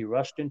neutral, he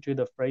rushed into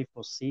the fray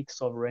for Sikh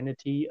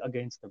sovereignty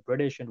against the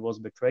British and was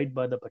betrayed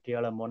by the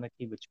Patiala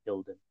monarchy, which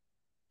killed him.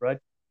 Right?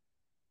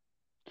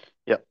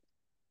 Yeah.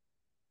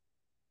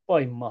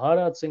 Bhai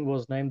Maharaj Singh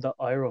was named the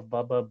heir of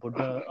Baba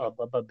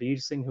Bir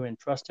Singh, who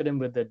entrusted him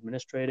with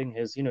administrating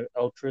his,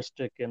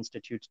 altruistic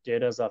institute's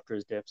data after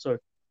his death. So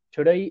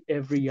today,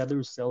 every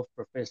other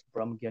self-professed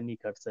Brahmgyani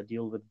cuts a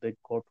deal with big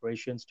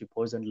corporations to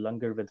poison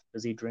langar with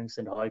fizzy drinks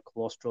and high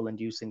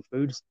cholesterol-inducing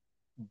foods.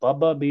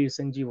 Baba Bir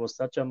Singh Ji was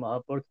such a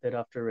Mahapurkh that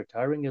after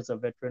retiring as a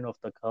veteran of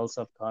the Khalsa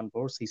of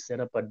Khanpur, he set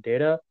up a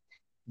data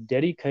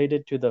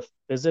dedicated to the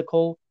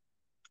physical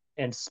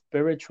and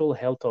spiritual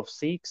health of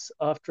Sikhs.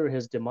 After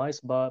his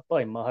demise,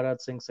 Bhai Maharaj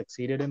Singh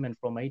succeeded him and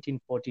from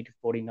 1840 to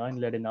 49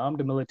 led an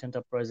armed militant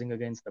uprising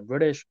against the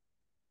British.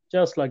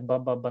 Just like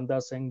Baba Banda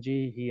Singh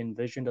Ji, he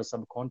envisioned a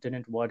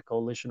subcontinent-wide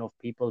coalition of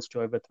peoples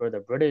to overthrow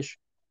the British.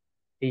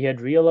 He had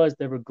realized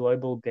they were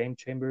global game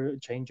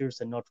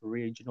changers and not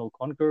regional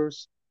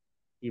conquerors.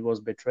 He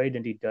was betrayed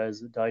and he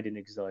died in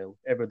exile,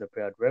 ever the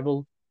proud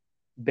rebel.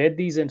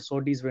 Bedis and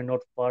Sodhis were not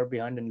far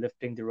behind in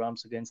lifting their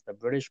arms against the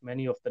British.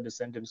 Many of the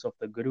descendants of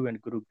the Guru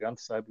and Guru Granth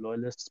Sahib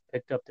loyalists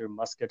picked up their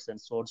muskets and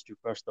swords to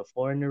crush the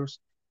foreigners.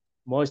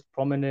 Most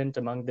prominent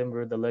among them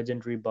were the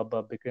legendary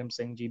Baba Bikram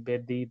Singh Ji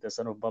Bedi, the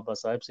son of Baba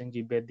Sahib Singh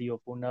Ji Bedi of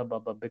Una.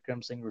 Baba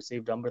Bikram Singh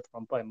received Amrit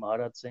from Bhai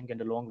Maharaj Singh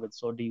and along with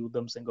Sodhi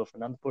Udham Singh of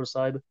Anandpur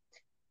Sahib,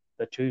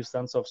 the two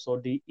sons of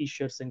Sodhi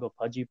Ishar Singh of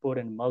Hajipur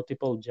and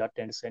multiple Jat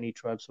and Seni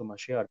tribes from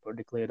Hoshiarpur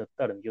declared a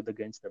Taran Yudh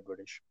against the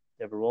British.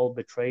 They were all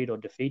betrayed or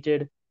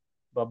defeated.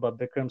 Baba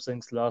Bikram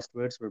Singh's last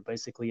words were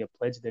basically a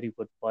pledge that he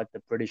would fight the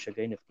British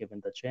again if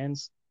given the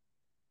chance.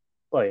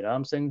 Bhai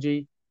Ram Singh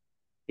Ji,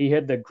 he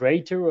had the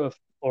greater of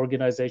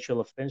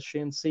organizational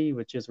efficiency,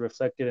 which is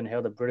reflected in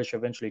how the British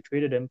eventually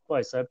treated him.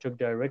 Bhai Sahib took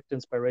direct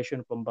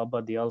inspiration from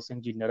Baba Diyal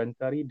Singh Ji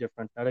Narankari,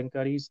 different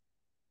Narankaris,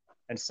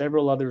 and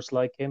several others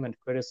like him, and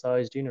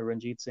criticized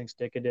Ranjit Singh's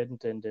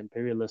decadent and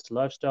imperialist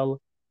lifestyle.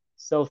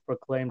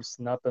 Self-proclaimed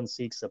Sanatan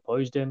Sikhs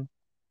opposed him.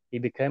 He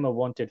became a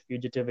wanted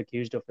fugitive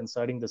accused of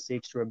inciting the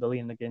Sikhs to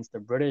rebellion against the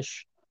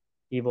British.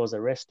 He was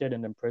arrested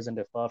and imprisoned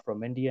afar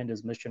from India, and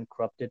his mission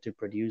corrupted to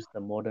produce the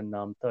modern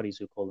Namdharis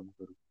who call him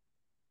Guru.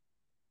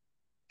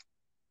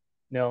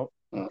 Now,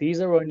 Mm.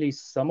 these are only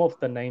some of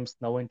the names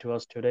known to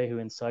us today who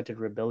incited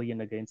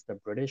rebellion against the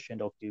British and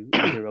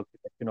their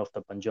occupation of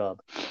the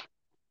Punjab.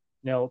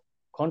 Now,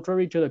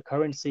 contrary to the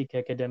current Sikh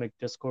academic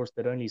discourse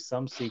that only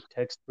some Sikh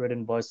texts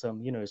written by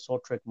some,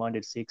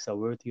 Sotrek-minded Sikhs are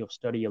worthy of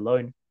study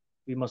alone,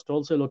 we must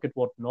also look at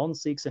what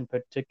non-Sikhs and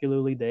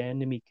particularly the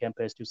enemy camp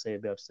has to say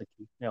about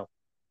Sikhi. Now,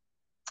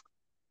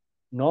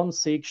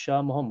 non-Sikh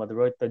Shah Muhammad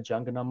wrote the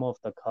Janganama of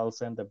the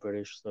Khalsa and the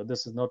British, so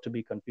this is not to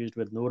be confused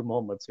with Nur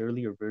Muhammad's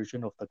earlier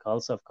version of the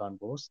Khalsa of Khan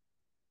Bose.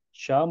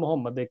 Shah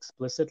Muhammad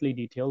explicitly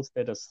details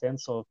that a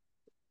sense of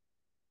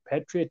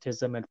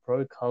patriotism and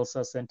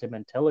pro-Khalsa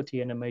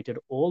sentimentality animated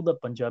all the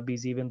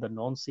Punjabis, even the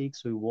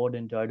non-Sikhs who warred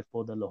and died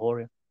for the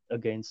Lahore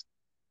against,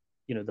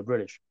 the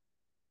British.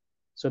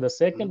 So the Mm.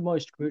 second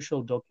most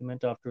crucial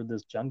document after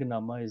this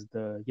Janganama is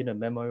the,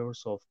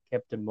 memoirs of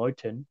Captain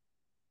Moyton,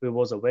 who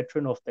was a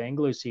veteran of the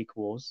Anglo-Sikh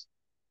Wars.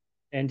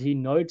 And he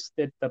notes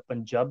that the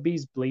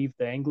Punjabis believe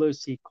the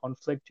Anglo-Sikh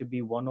conflict to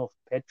be one of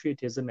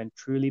patriotism and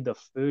truly the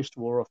first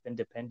war of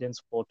independence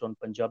fought on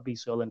Punjabi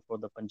soil and for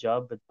the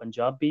Punjab, with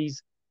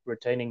Punjabis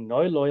retaining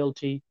no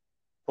loyalty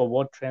for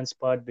what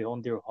transpired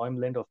beyond their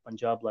homeland of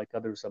Punjab like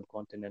other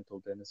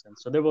subcontinental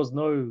denizens. So there was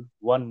no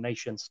one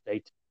nation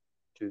state,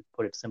 to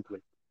put it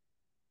simply.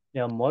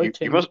 Now, You, you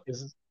Moyton must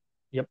is,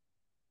 yep,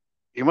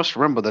 you must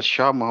remember that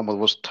Shah Muhammad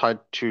was tied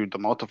to the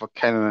mouth of a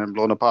cannon and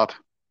blown apart.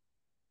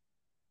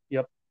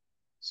 yep.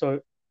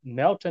 So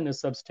Moyton is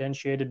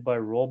substantiated by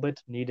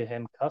Robert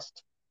Needham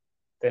Cust,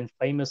 then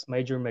famous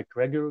Major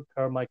MacGregor,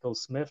 Carmichael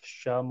Smith,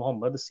 Shah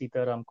Muhammad,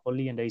 Sitaram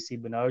Kohli, and A.C.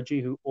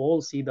 Banerjee, who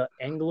all see the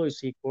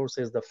Anglo-Sikh Wars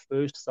as the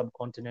first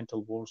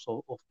subcontinental wars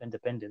of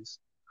independence.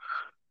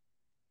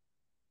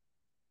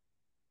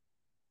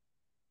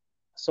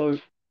 So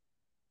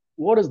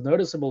what is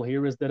noticeable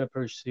here is that a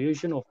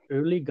persuasion of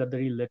early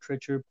Ghadari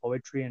literature,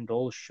 poetry, and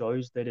all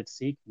shows that its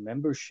Sikh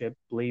membership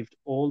believed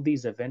all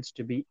these events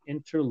to be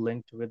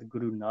interlinked with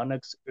Guru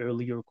Nanak's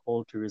earlier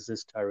call to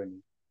resist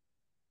tyranny.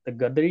 The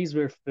Ghadaris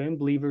were firm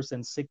believers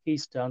in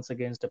Sikhi's stance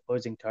against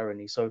opposing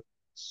tyranny. So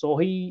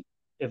Sohi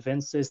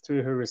evinces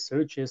through her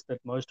researches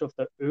that most of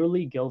the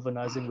early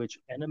galvanizing which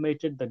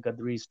animated the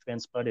Ghadaris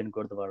transpired in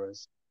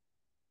Gurdwaras.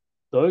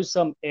 Though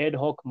some ad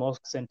hoc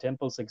mosques and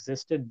temples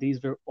existed,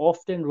 these were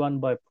often run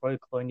by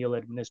pro-colonial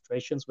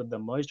administrations, with the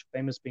most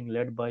famous being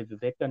led by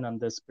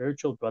Vivekananda's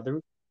spiritual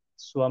brother,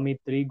 Swami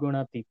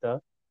Trigunatita,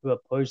 who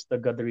opposed the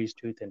Ghadaris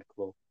tooth and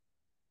claw.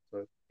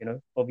 So,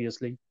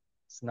 obviously,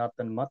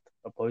 Sanatan Mat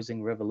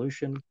opposing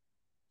revolution,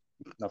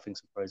 nothing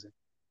surprising.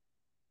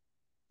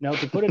 Now,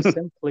 to put it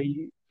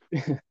simply,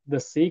 the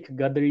Sikh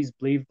Ghadaris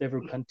believed they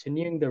were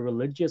continuing the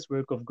religious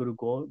work of Guru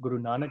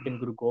Nanak and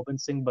Guru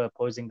Gobind Singh by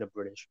opposing the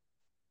British.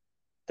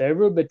 They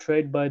were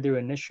betrayed by their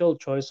initial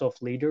choice of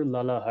leader,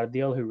 Lala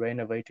Hardyal, who ran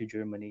away to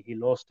Germany. He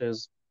lost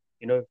his,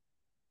 you know,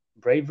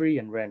 bravery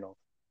and ran off.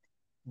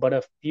 But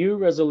a few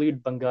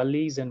resolute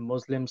Bengalis and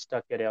Muslims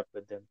stuck it out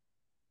with them.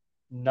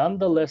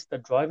 Nonetheless, the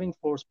driving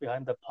force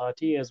behind the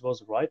party, as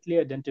was rightly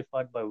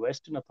identified by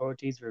Western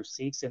authorities, were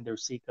Sikhs and their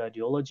Sikh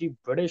ideology.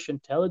 British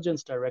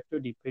intelligence director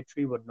De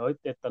Petrie would note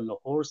that the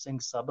Lahore Singh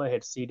Sabha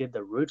had seeded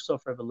the roots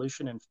of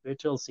revolution in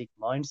fertile Sikh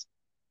minds,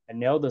 and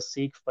now the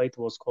Sikh faith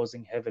was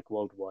causing havoc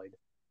worldwide.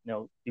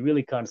 Now, you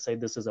really can't say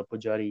this is a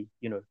Pujari,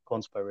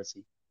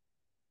 conspiracy.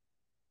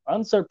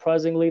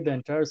 Unsurprisingly, the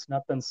entire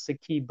Sanatan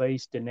Sikhi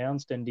base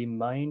denounced and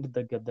demined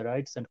the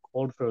Ghadarites and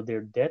called for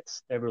their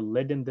deaths. They were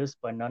led in this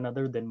by none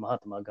other than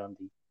Mahatma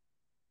Gandhi.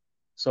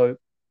 So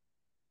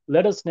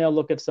let us now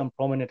look at some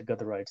prominent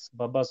Ghadarites.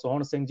 Baba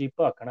Sohan Singh Ji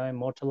Pakhana,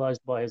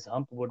 immortalized by his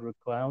hump, would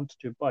recount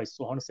to by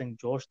Sohan Singh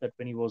Josh that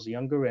when he was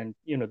younger, and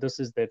this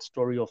is that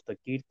story of the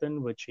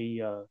Kirtan, which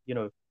he,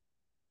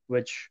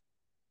 which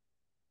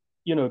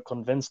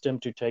convinced him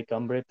to take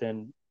Amrit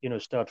and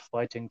start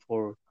fighting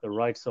for the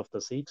rights of the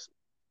Sikhs.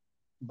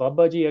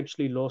 Babaji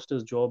actually lost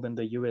his job in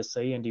the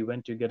USA and he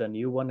went to get a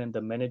new one, and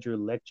the manager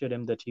lectured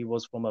him that he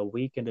was from a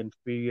weak and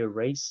inferior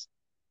race,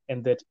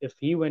 and that if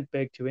he went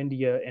back to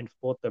India and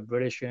fought the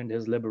British and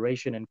his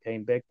liberation and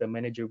came back, the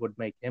manager would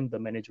make him the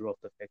manager of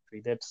the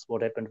factory. That's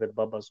what happened with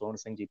Baba Sohan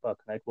Singh Ji Pak,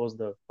 and it was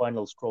the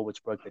final straw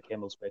which broke the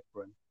camel's back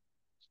for him.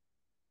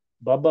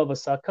 Baba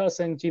Vasakha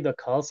Singh Ji, the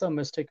Khalsa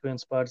mystic who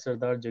inspired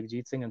Sardar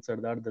Jagjit Singh and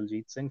Sardar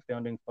Daljit Singh,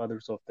 founding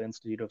fathers of the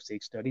Institute of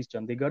Sikh Studies,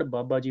 Chandigarh.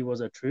 Babaji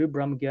was a true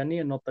Brahmgyani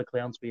and not the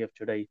clowns we have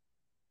today.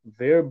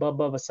 Where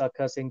Baba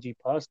Vasakha Singh Ji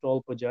passed,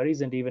 all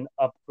pujaris and even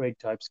upgrade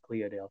types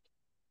cleared out.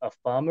 A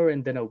farmer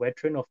and then a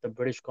veteran of the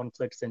British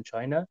conflicts in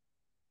China,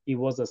 he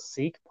was a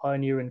Sikh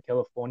pioneer in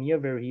California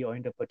where he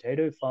owned a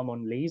potato farm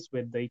on lease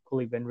with the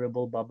equally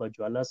venerable Baba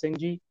Jwala Singh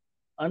Ji.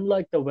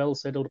 Unlike the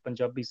well-settled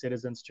Punjabi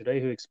citizens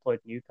today who exploit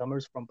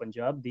newcomers from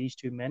Punjab, these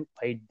two men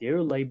paid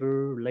their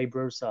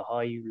laborers a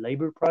high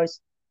labor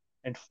price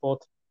and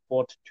fought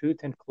tooth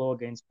and claw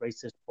against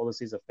racist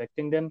policies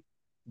affecting them.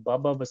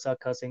 Baba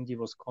Vasakha Singh Ji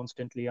was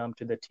constantly armed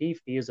to the teeth.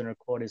 He is on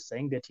record as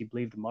saying that he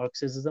believed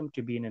Marxism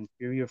to be an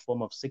inferior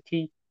form of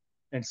Sikhi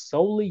and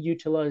solely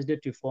utilized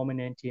it to form an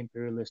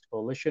anti-imperialist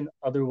coalition.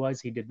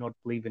 Otherwise, he did not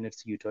believe in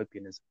its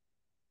utopianism.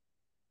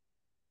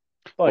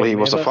 Well, Bhai, he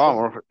was a Mehva Singh,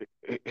 farmer.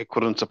 He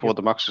couldn't yep. support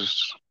the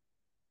Marxists.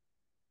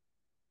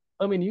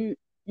 I mean,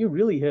 you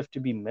really have to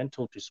be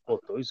mental to spot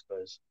those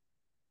guys.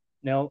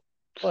 Now,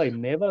 Bhai,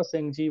 Mehva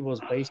Singh Ji was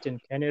based in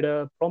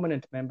Canada,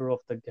 prominent member of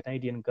the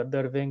Canadian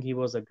Ghadar wing. He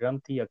was a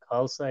Granthi, a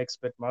Khalsa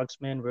expert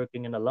marksman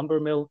working in a lumber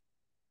mill.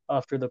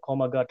 After the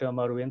Komagata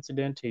Amaru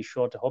incident, he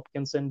shot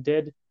Hopkinson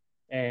dead.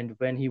 And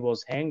when he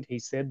was hanged, he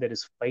said that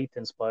his faith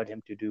inspired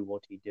him to do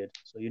what he did.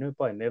 So,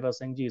 Bhai, Mehva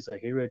Singh Ji is a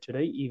hero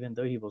today, even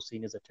though he was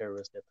seen as a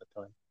terrorist at the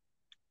time.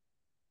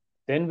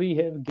 Then we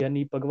have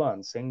Gyani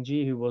Bhagwan Singh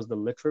Ji, who was the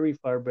literary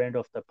firebrand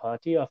of the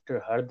party. After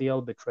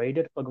Hardyal betrayed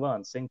it,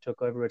 Bhagwan Singh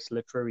took over its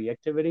literary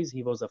activities.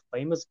 He was a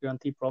famous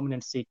Granthi,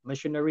 prominent Sikh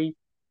missionary,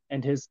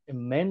 and his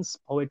immense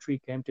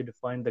poetry came to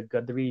define the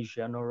Ghadari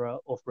genre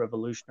of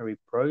revolutionary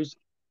prose.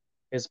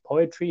 His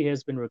poetry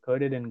has been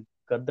recorded in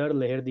Ghadar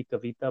Leher Di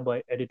Kavita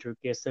by editor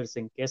Kesar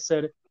Singh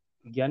Kesar.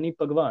 Gyani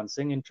Bhagwan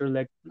Singh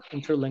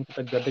interlinked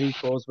the Ghadari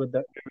cause with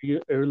the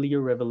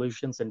earlier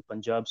revolutions in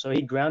Punjab. So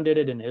he grounded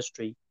it in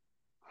history.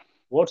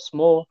 What's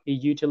more, he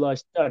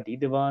utilized study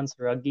divans,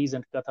 raggis,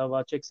 and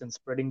kathawachaks in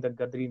spreading the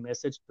Ghadari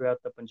message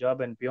throughout the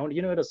Punjab and beyond.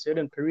 At a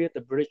certain period,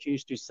 the British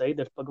used to say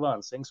that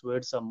Bhagwan Singh's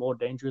words are more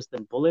dangerous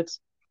than bullets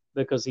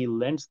because he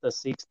lends the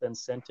Sikhs the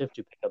incentive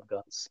to pick up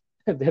guns.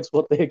 That's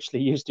what they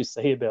actually used to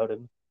say about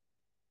him.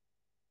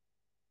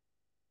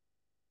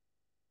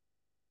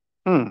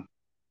 Hmm.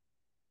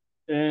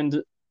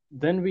 And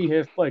then we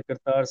have Bhai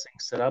Kartar Singh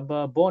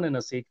Saraba, born in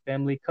a Sikh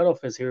family, cut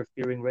off his hair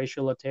fearing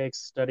racial attacks,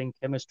 studying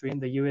chemistry in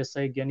the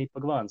USA. Gyani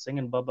Bhagwan Singh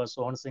and Baba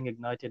Sohan Singh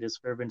ignited his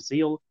fervent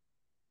zeal.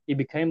 He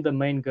became the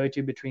main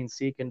go-to between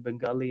Sikh and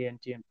Bengali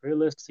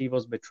anti-imperialists. He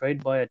was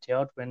betrayed by a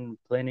tout when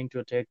planning to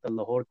attack the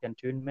Lahore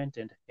cantonment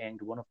and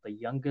hanged, one of the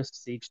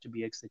youngest Sikhs to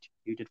be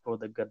executed for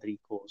the Ghadri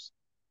cause.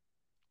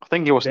 I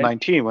think he was Then,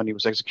 19 when he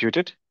was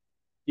executed.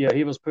 yeah,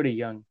 he was pretty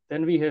young.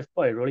 Then we have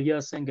Bhai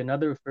Rolia Singh,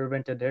 another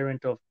fervent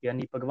adherent of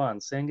Gyani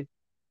Bhagwan Singh.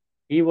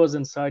 He was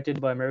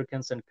incited by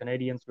Americans and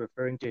Canadians,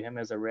 referring to him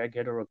as a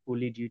raghead or a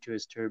coolie due to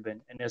his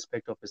turban, an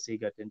aspect of his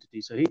Sikh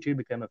identity. So he too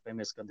became a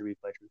famous Ghadri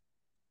fighter.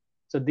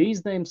 So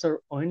these names are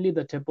only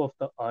the tip of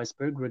the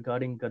iceberg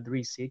regarding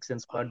Ghadri Sikhs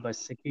inspired by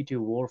Sikhi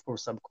to war for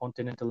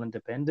subcontinental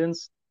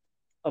independence.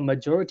 A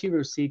majority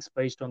were Sikhs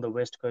based on the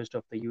west coast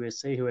of the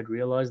USA who had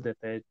realized that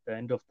at the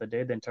end of the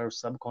day, the entire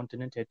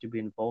subcontinent had to be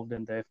involved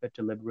in the effort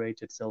to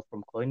liberate itself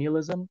from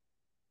colonialism.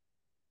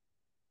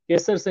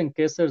 Kesar Singh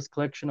Kesar's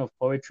collection of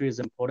poetry is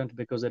important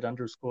because it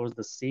underscores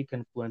the Sikh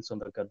influence on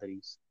the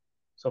Ghadaris.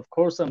 So, of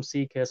course, some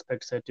Sikh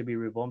aspects had to be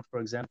revamped. For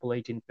example,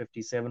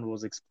 1857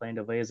 was explained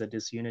away as a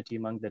disunity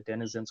among the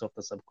denizens of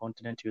the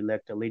subcontinent who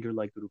lacked a leader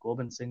like Guru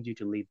Gobind Singh Ji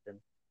to lead them.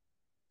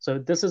 So,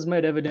 this is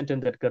made evident in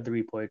that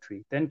Ghadari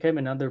poetry. Then came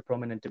another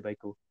prominent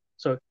debacle.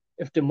 So,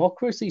 if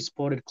democracy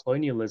spotted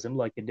colonialism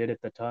like it did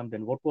at the time,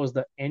 then what was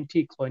the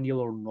anti colonial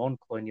or non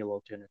colonial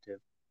alternative?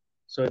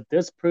 So,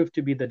 this proved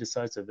to be the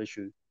decisive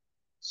issue.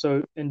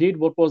 So, indeed,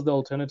 what was the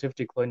alternative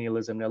to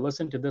colonialism? Now,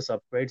 listen to this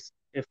upgrades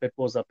if it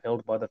was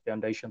upheld by the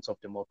foundations of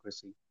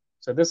democracy.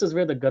 So, this is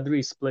where the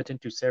Ghadri split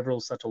into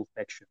several subtle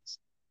factions.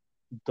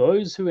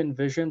 Those who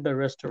envisioned the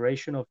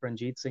restoration of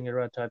Ranjit Singh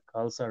era type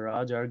Khalsa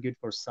Raj argued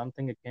for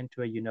something akin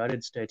to a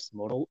United States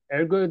model.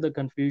 Ergo, the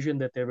confusion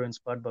that they were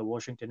inspired by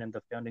Washington and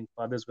the founding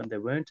fathers when they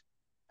weren't,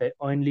 they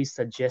only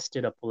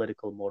suggested a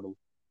political model.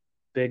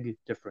 Big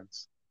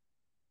difference.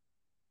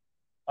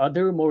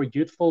 Other more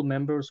youthful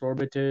members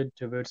orbited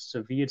towards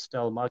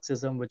Soviet-style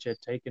Marxism, which had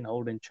taken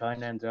hold in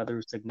China and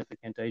other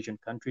significant Asian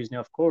countries. Now,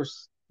 of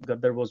course,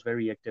 Ghadar was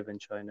very active in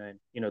China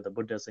and, the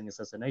Buddha Singh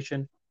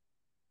assassination.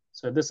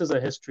 So this is a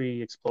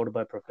history explored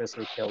by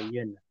Professor Kel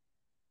Yin.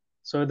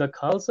 So the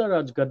Khalsa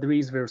Raj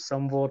Ghadris were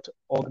somewhat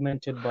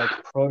augmented by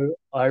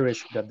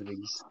pro-Irish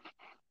Ghadris.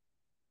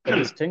 The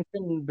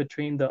distinction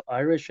between the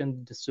Irish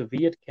and the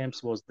Soviet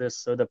camps was this.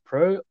 So the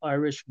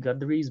pro-Irish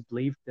Ghadris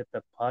believed that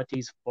the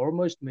party's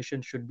foremost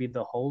mission should be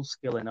the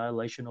whole-scale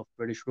annihilation of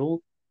British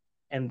rule,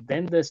 and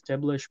then the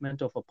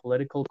establishment of a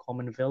political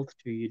commonwealth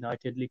to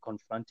unitedly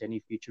confront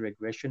any future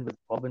aggression with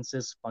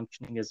provinces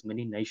functioning as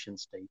mini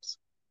nation-states.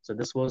 So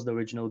this was the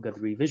original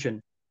Ghadri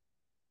vision.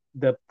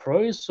 The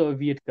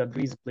pro-Soviet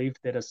Ghadris believed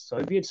that a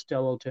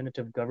Soviet-style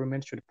alternative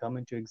government should come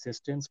into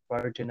existence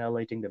prior to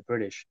annihilating the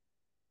British.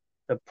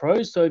 The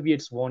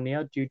pro-Soviets won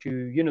out due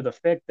to, the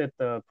fact that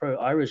the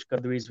pro-Irish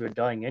Ghadris were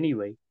dying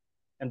anyway,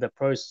 and the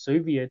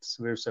pro-Soviets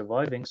were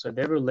surviving. So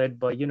they were led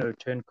by,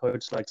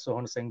 turncoats like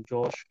Sohan Singh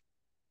Josh,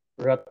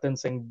 Ratan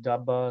Singh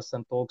Dabba,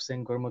 Santokh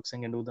Singh, Gurmukh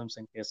Singh, and Udham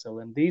Singh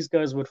Kesal. And these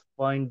guys would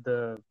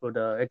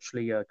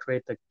actually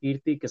create the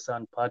Kirti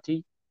Kisan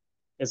Party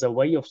as a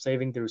way of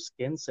saving their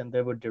skins, and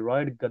they would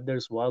deride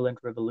Ghaddar's violent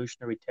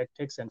revolutionary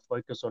tactics and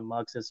focus on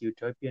Marx's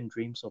utopian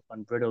dreams of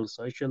unbridled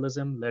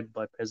socialism led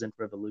by peasant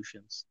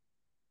revolutions.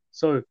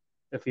 So,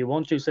 if you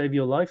want to save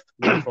your life,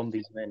 learn from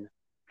these men.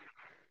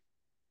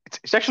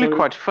 It's actually So,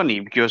 quite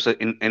funny because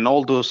in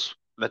all those,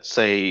 let's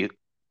say,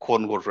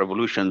 quote unquote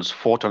revolutions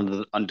fought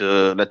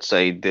under let's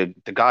say the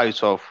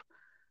guise of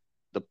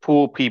the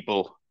poor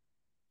people,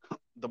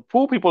 the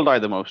poor people die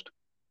the most.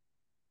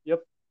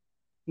 yep.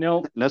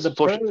 Now, That's the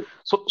social. pro, yep,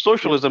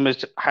 Socialism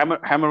is hammer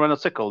and a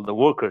sickle, the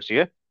workers,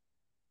 yeah.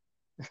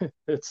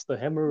 it's the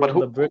hammer But on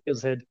the who?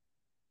 breaker's head,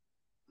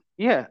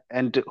 Yeah,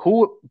 and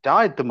who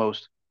died the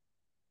most?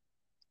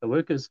 the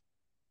workers.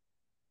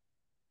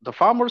 The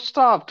farmers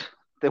starved.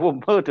 They were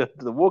murdered.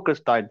 The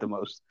workers died the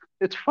most.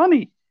 It's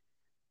funny.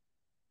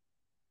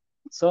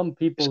 Some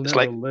people It's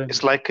never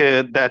like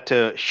learn.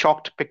 that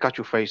shocked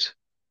Pikachu face.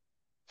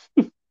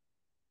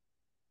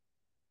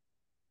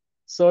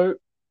 So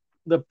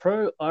the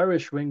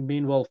pro-Irish wing,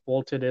 meanwhile,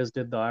 faltered, as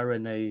did the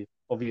IRNA,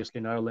 obviously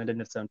in Ireland, in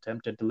its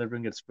attempt at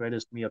delivering its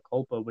greatest mea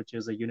culpa, which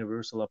is a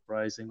universal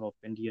uprising of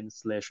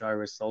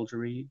Indian/Irish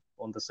soldiery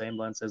on the same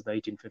lines as the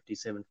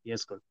 1857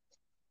 fiasco,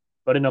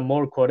 but in a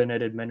more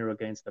coordinated manner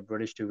against the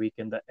British to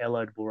weaken the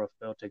Allied war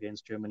fought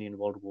against Germany in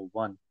World War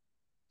One.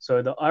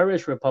 So the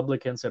Irish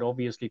Republicans had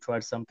obviously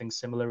tried something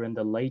similar in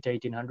the late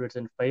 1800s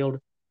and failed.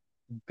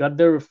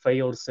 Ghadar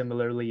failed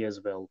similarly as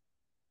well.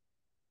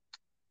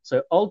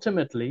 So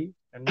ultimately,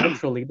 and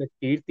naturally, the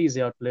Kirtis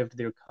outlived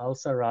their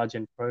Khalsa Raj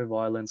and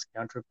pro-violence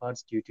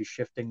counterparts due to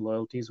shifting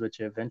loyalties, which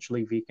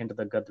eventually weakened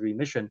the Ghadri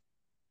mission.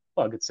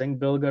 Bhagat Singh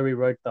Bilga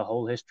rewrote the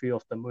whole history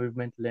of the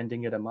movement,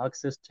 lending it a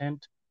Marxist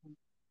tint.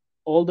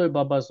 Although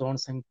Baba Zorn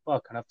Singh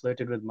kind of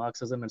flirted with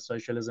Marxism and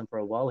socialism for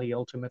a while, he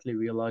ultimately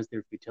realized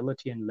their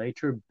futility and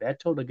later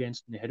battled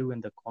against Nehru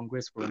and the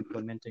Congress for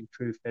implementing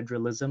true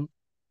federalism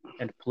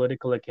and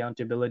political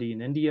accountability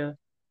in India.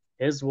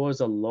 His was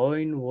a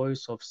lone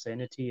voice of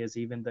sanity as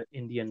even the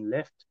Indian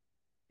left,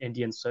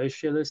 Indian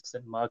socialists,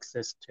 and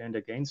Marxists turned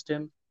against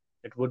him.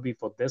 It would be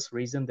for this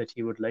reason that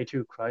he would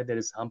later cry that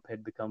his hump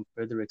had become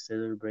further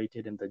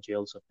exacerbated in the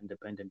jails of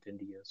independent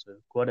India. So,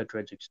 quite a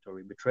tragic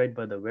story, betrayed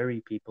by the very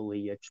people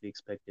he actually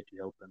expected to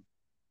help him.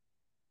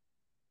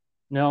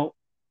 Now,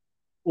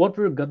 what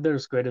were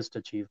Ghaddar's greatest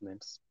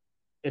achievements?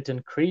 It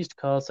increased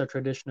Khalsa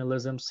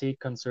traditionalism, Sikh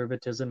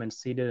conservatism, and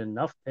seeded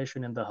enough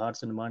passion in the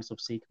hearts and minds of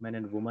Sikh men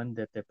and women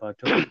that they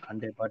partook of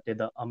Khande Bate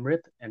the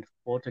Amrit and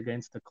fought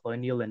against the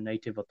colonial and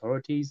native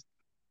authorities.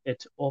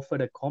 It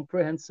offered a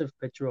comprehensive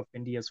picture of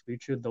India's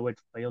future, though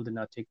it failed in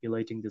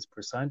articulating this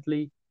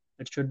precisely.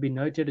 It should be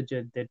noted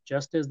that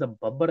just as the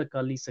Babbar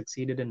Akalis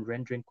succeeded in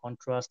rendering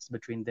contrasts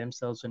between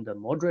themselves and the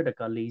moderate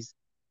Akalis,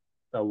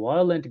 the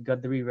violent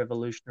Ghadari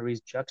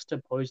revolutionaries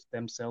juxtaposed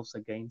themselves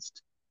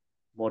against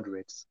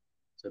moderates.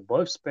 So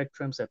both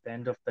spectrums at the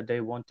end of the day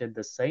wanted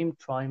the same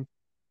triumph,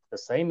 the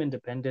same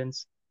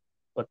independence,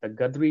 but the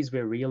Ghadris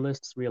were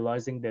realists,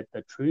 realizing that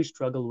the true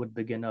struggle would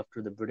begin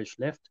after the British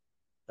left.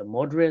 The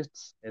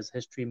moderates, as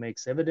history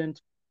makes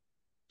evident,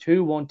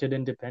 too wanted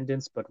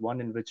independence, but one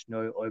in which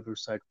no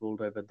oversight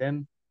ruled over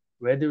them.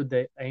 Rather,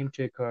 they aimed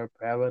to acquire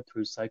power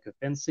through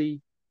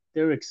sycophancy.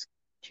 Their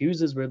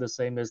excuses were the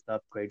same as the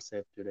upgrades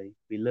have today.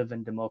 We live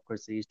in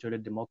democracies. Today,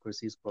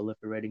 democracy is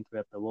proliferating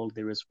throughout the world.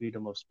 There is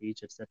freedom of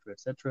speech, etc.,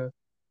 etc.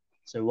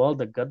 So while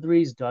the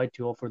Ghadris died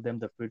to offer them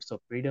the fruits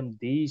of freedom,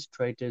 these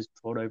traitors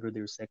trod over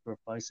their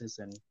sacrifices,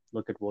 and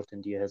look at what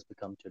India has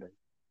become today.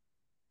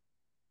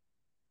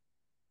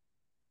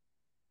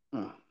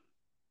 Hmm.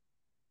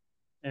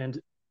 And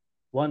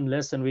one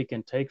lesson we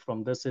can take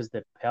from this is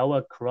that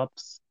power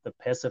corrupts the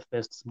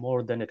pacifists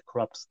more than it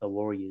corrupts the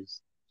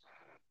warriors.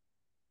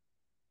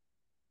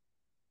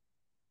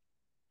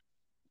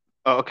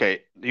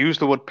 Okay, use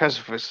the word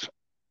pacifist.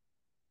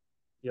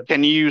 Yep.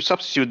 Can you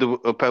substitute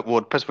the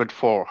word pacifist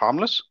for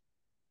harmless?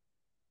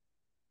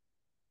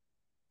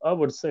 I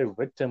would say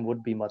victim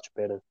would be much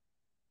better.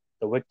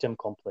 The victim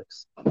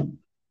complex.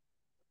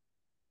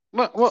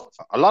 Well,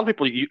 a lot of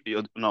people, you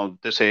know,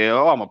 they say,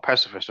 "Oh, I'm a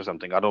pacifist" or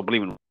something. I don't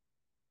believe in.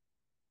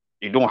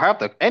 You don't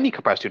have any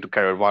capacity to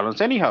carry out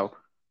violence anyhow.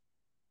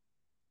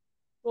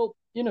 Well,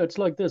 it's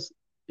like this.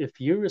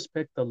 If you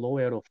respect the law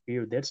out of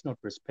fear, that's not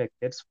respect,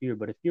 that's fear.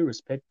 But if you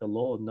respect the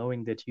law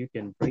knowing that you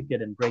can break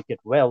it and break it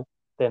well,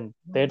 then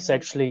that's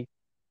actually,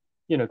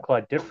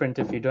 quite different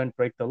if you don't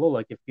break the law.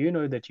 Like if you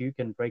know that you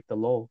can break the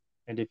law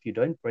and if you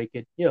don't break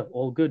it, yeah,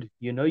 all good.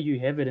 You know you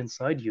have it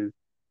inside you.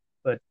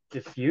 But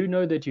if you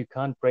know that you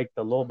can't break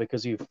the law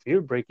because you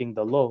fear breaking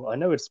the law, I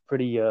know it's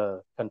pretty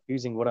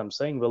confusing what I'm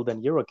saying. Well,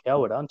 then you're a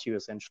coward, aren't you,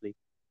 essentially?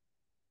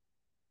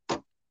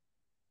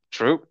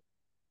 True.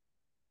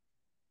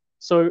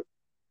 So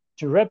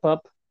to wrap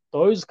up,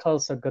 those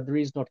Khalsa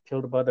Gadris not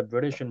killed by the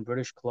British and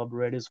British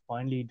collaborators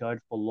finally died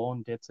for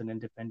long deaths in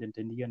independent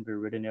India and were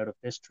written out of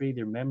history,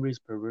 their memories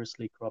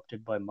perversely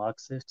corrupted by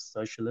Marxists,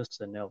 socialists,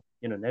 and now,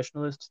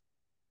 nationalists.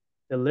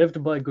 They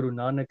lived by Guru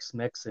Nanak's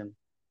maxim,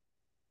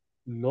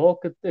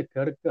 Lok te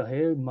kar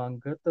kahe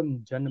mangat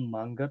jan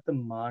mangat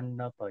man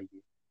na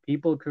paiye.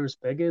 People curse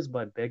beggars,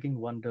 by begging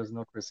one does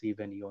not receive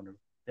any honor.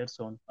 That's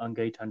on Ang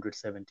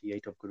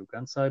 878 of Guru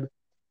Granth Sahib.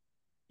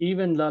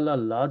 Even Lala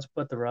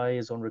Lajpat Rai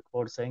is on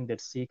record saying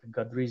that Sikh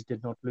Gadris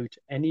did not loot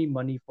any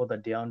money for the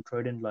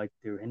downtrodden like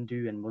their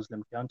Hindu and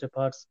Muslim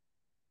counterparts.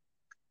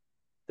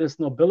 This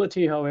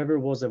nobility, however,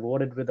 was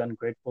awarded with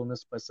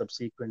ungratefulness by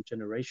subsequent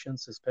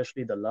generations,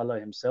 especially the Lala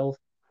himself.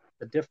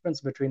 The difference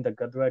between the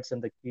Gadrites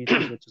and the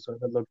Kirtis, which is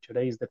overlooked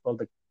today, is that while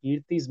the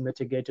Kirtis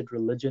mitigated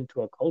religion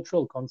to a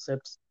cultural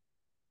concept,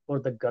 For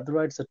the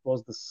Ghadarites, it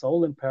was the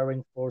sole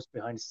empowering force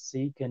behind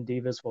Sikh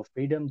endeavors for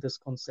freedom.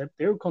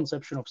 Their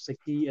conception of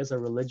Sikhi as a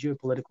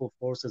religio-political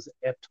force is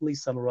aptly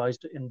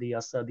summarized in the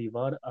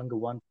Asadivar Ang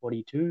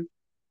 142,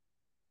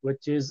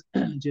 which is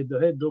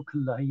Jidohe Dukh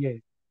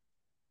Lahiye,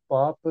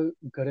 Paap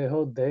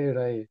Gareho De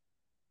Rahe,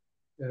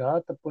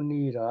 Raat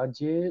Puni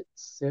Raje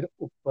Sir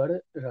Uppar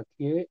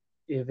Rakhiye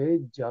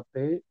Eve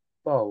Jape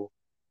Pao.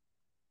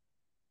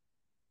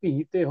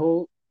 Pite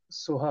ho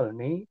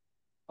Suhalni,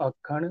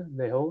 Akhan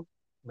Leho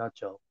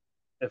Nachao.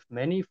 If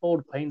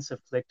manifold pains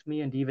afflict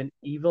me, and even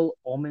evil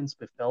omens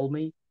befell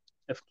me,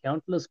 if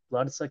countless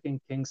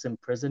blood-sucking kings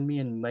imprison me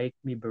and make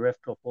me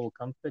bereft of all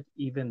comfort,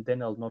 even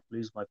then I'll not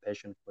lose my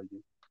passion for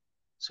you.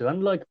 So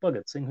unlike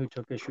Bhagat Singh, who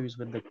took issues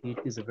with the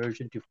Kirti's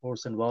aversion to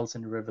force and violence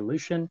in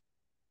revolution,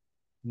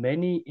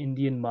 many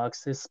Indian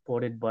Marxists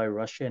supported by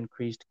Russia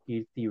increased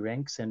Kirti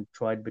ranks and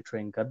tried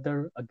betraying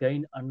Ghadar.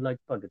 Again, unlike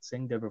Bhagat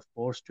Singh, they were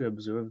forced to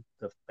observe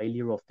the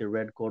failure of the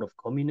Red Code of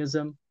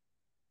Communism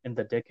in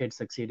the decade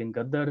succeeding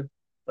Ghadar,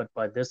 but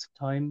by this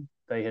time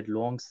they had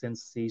long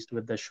since ceased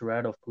with the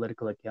charade of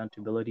political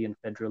accountability and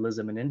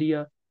federalism in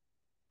India.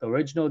 The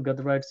original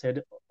Ghadarites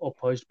had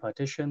opposed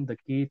partition, the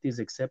Kirtis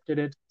accepted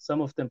it.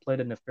 Some of them played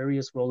a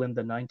nefarious role in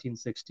the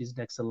 1960s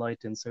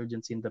Naxalite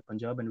insurgency in the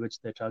Punjab, in which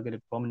they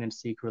targeted prominent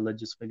Sikh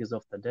religious figures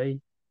of the day.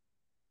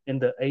 In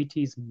the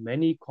 80s,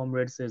 many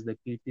comrades, as the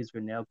Kirtis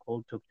were now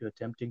called, took to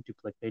attempting to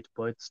placate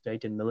both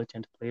state and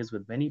militant players,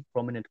 with many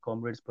prominent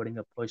comrades putting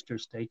up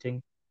posters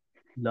stating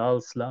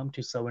Lal Slam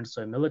to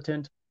so-and-so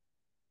militant,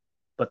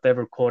 but they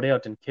were caught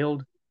out and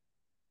killed.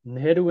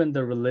 Nehru and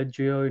the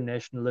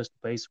religio-nationalist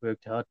base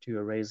worked hard to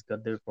erase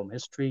Ghadar from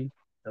history.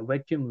 The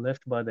vacuum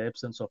left by the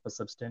absence of a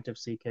substantive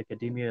Sikh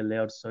academia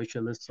allowed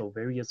socialists of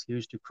various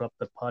hues to crop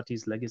the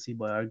party's legacy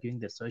by arguing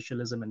that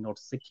socialism and not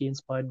Sikhi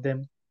inspired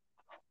them.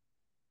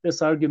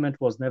 This argument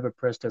was never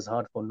pressed as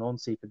hard for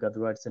non-Sikh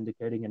Ghadarites,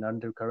 indicating an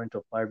undercurrent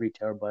of ivory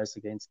tower bias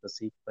against the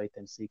Sikh faith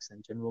and Sikhs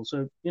in general.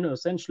 So,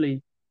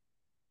 essentially,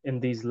 in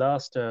these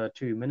last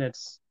 2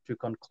 minutes, to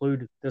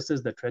conclude, this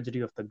is the tragedy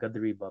of the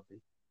Ghadari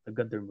Babi, the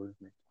Ghadar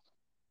movement.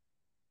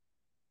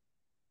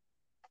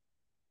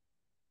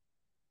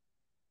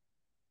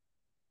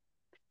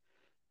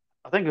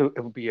 I think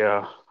it would be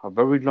a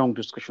very long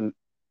discussion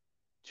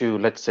to,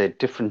 let's say,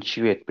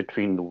 differentiate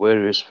between the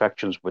various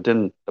factions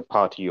within the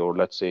party, or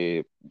let's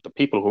say the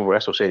people who were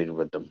associated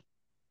with them.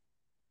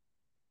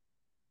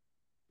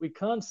 We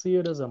can't see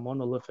it as a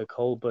monolithic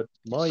whole, but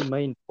my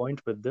main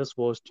point with this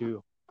was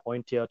to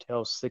point out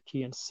how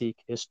Sikhi and Sikh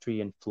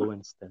history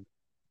influenced them.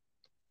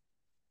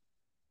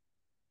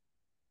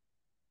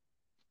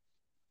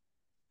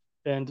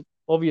 And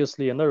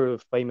obviously, another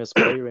famous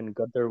player in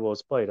Ghadar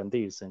was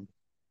Bairandir Singh.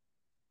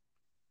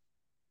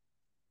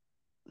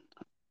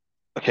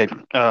 Okay,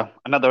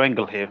 another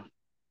angle here.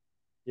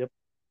 Yep,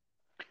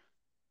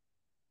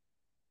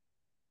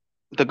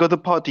 The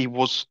Ghadar party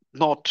was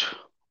not,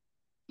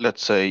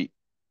 let's say,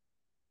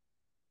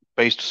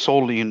 based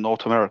solely in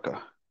North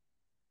America.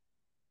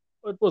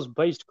 it was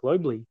based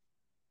globally.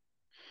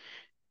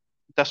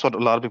 That's what a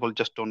lot of people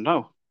just don't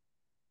know.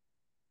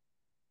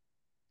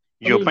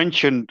 I You mean,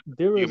 mentioned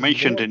there you is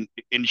mentioned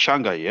more. in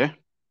Shanghai, yeah,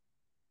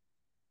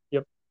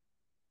 Yep,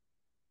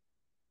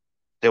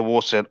 there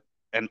was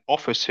an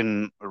office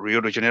in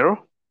Rio de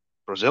Janeiro,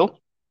 Brazil.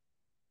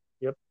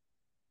 yep,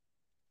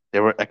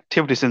 There were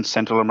activities in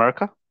Central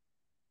America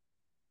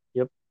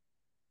yep.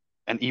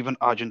 and even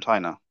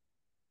Argentina.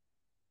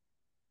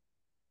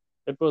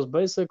 It was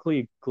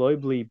basically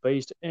globally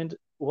based. And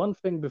one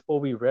thing before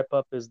we wrap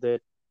up is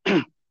that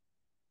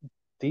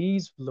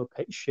these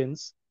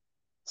locations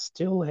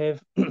still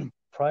have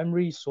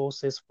primary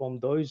sources from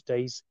those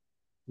days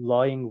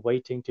lying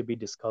waiting to be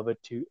discovered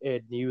to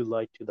add new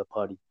light to the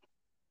party.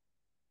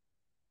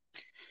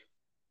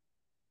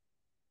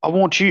 I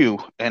want you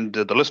and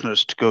the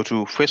listeners to go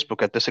to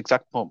Facebook at this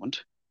exact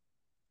moment.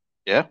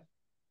 Yeah,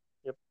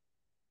 Yep.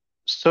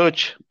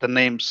 search the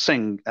name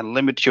Singh and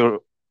limit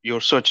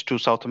your search to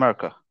South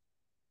America.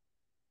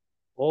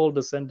 All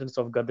descendants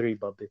of Gadri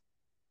Babe.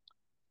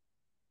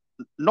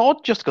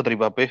 Not just Ghadari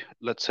Babe,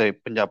 let's say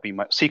Punjabi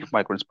Sikh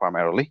migrants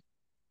primarily,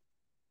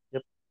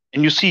 Yep.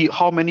 and you see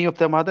how many of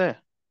them are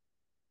there.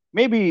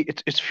 Maybe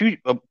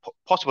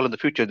possible in the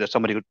future that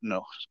somebody would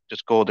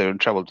just go there and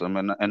travel to them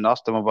and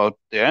ask them about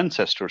their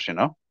ancestors.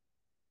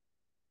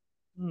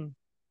 Hmm.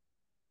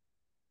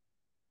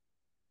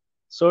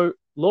 So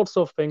lots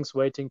of things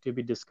waiting to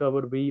be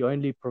discovered. We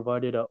only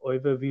provided an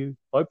overview.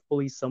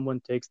 Hopefully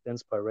someone takes the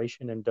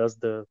inspiration and does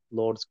the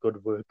Lord's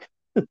good work.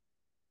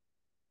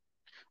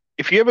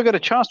 If you ever get a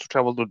chance to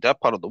travel to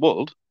that part of the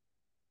world,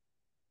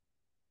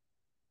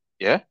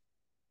 yeah,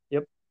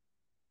 Yep.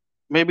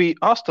 maybe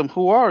ask them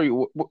who are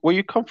you, where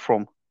you come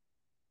from,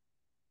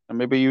 and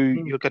maybe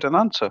Hmm. you'll get an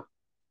answer.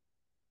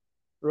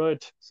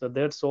 Right. So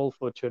that's all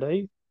for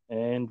today.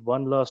 And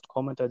one last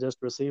comment I just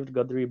received.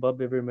 Gadri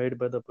Babe were made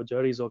by the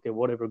Pujaris. Okay,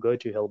 whatever, go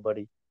to hell,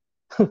 buddy.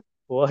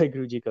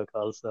 Waheguru Ji ka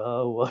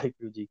Khalsa,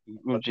 Waheguru Ji ki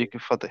Guruji Fateh. ki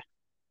fateh.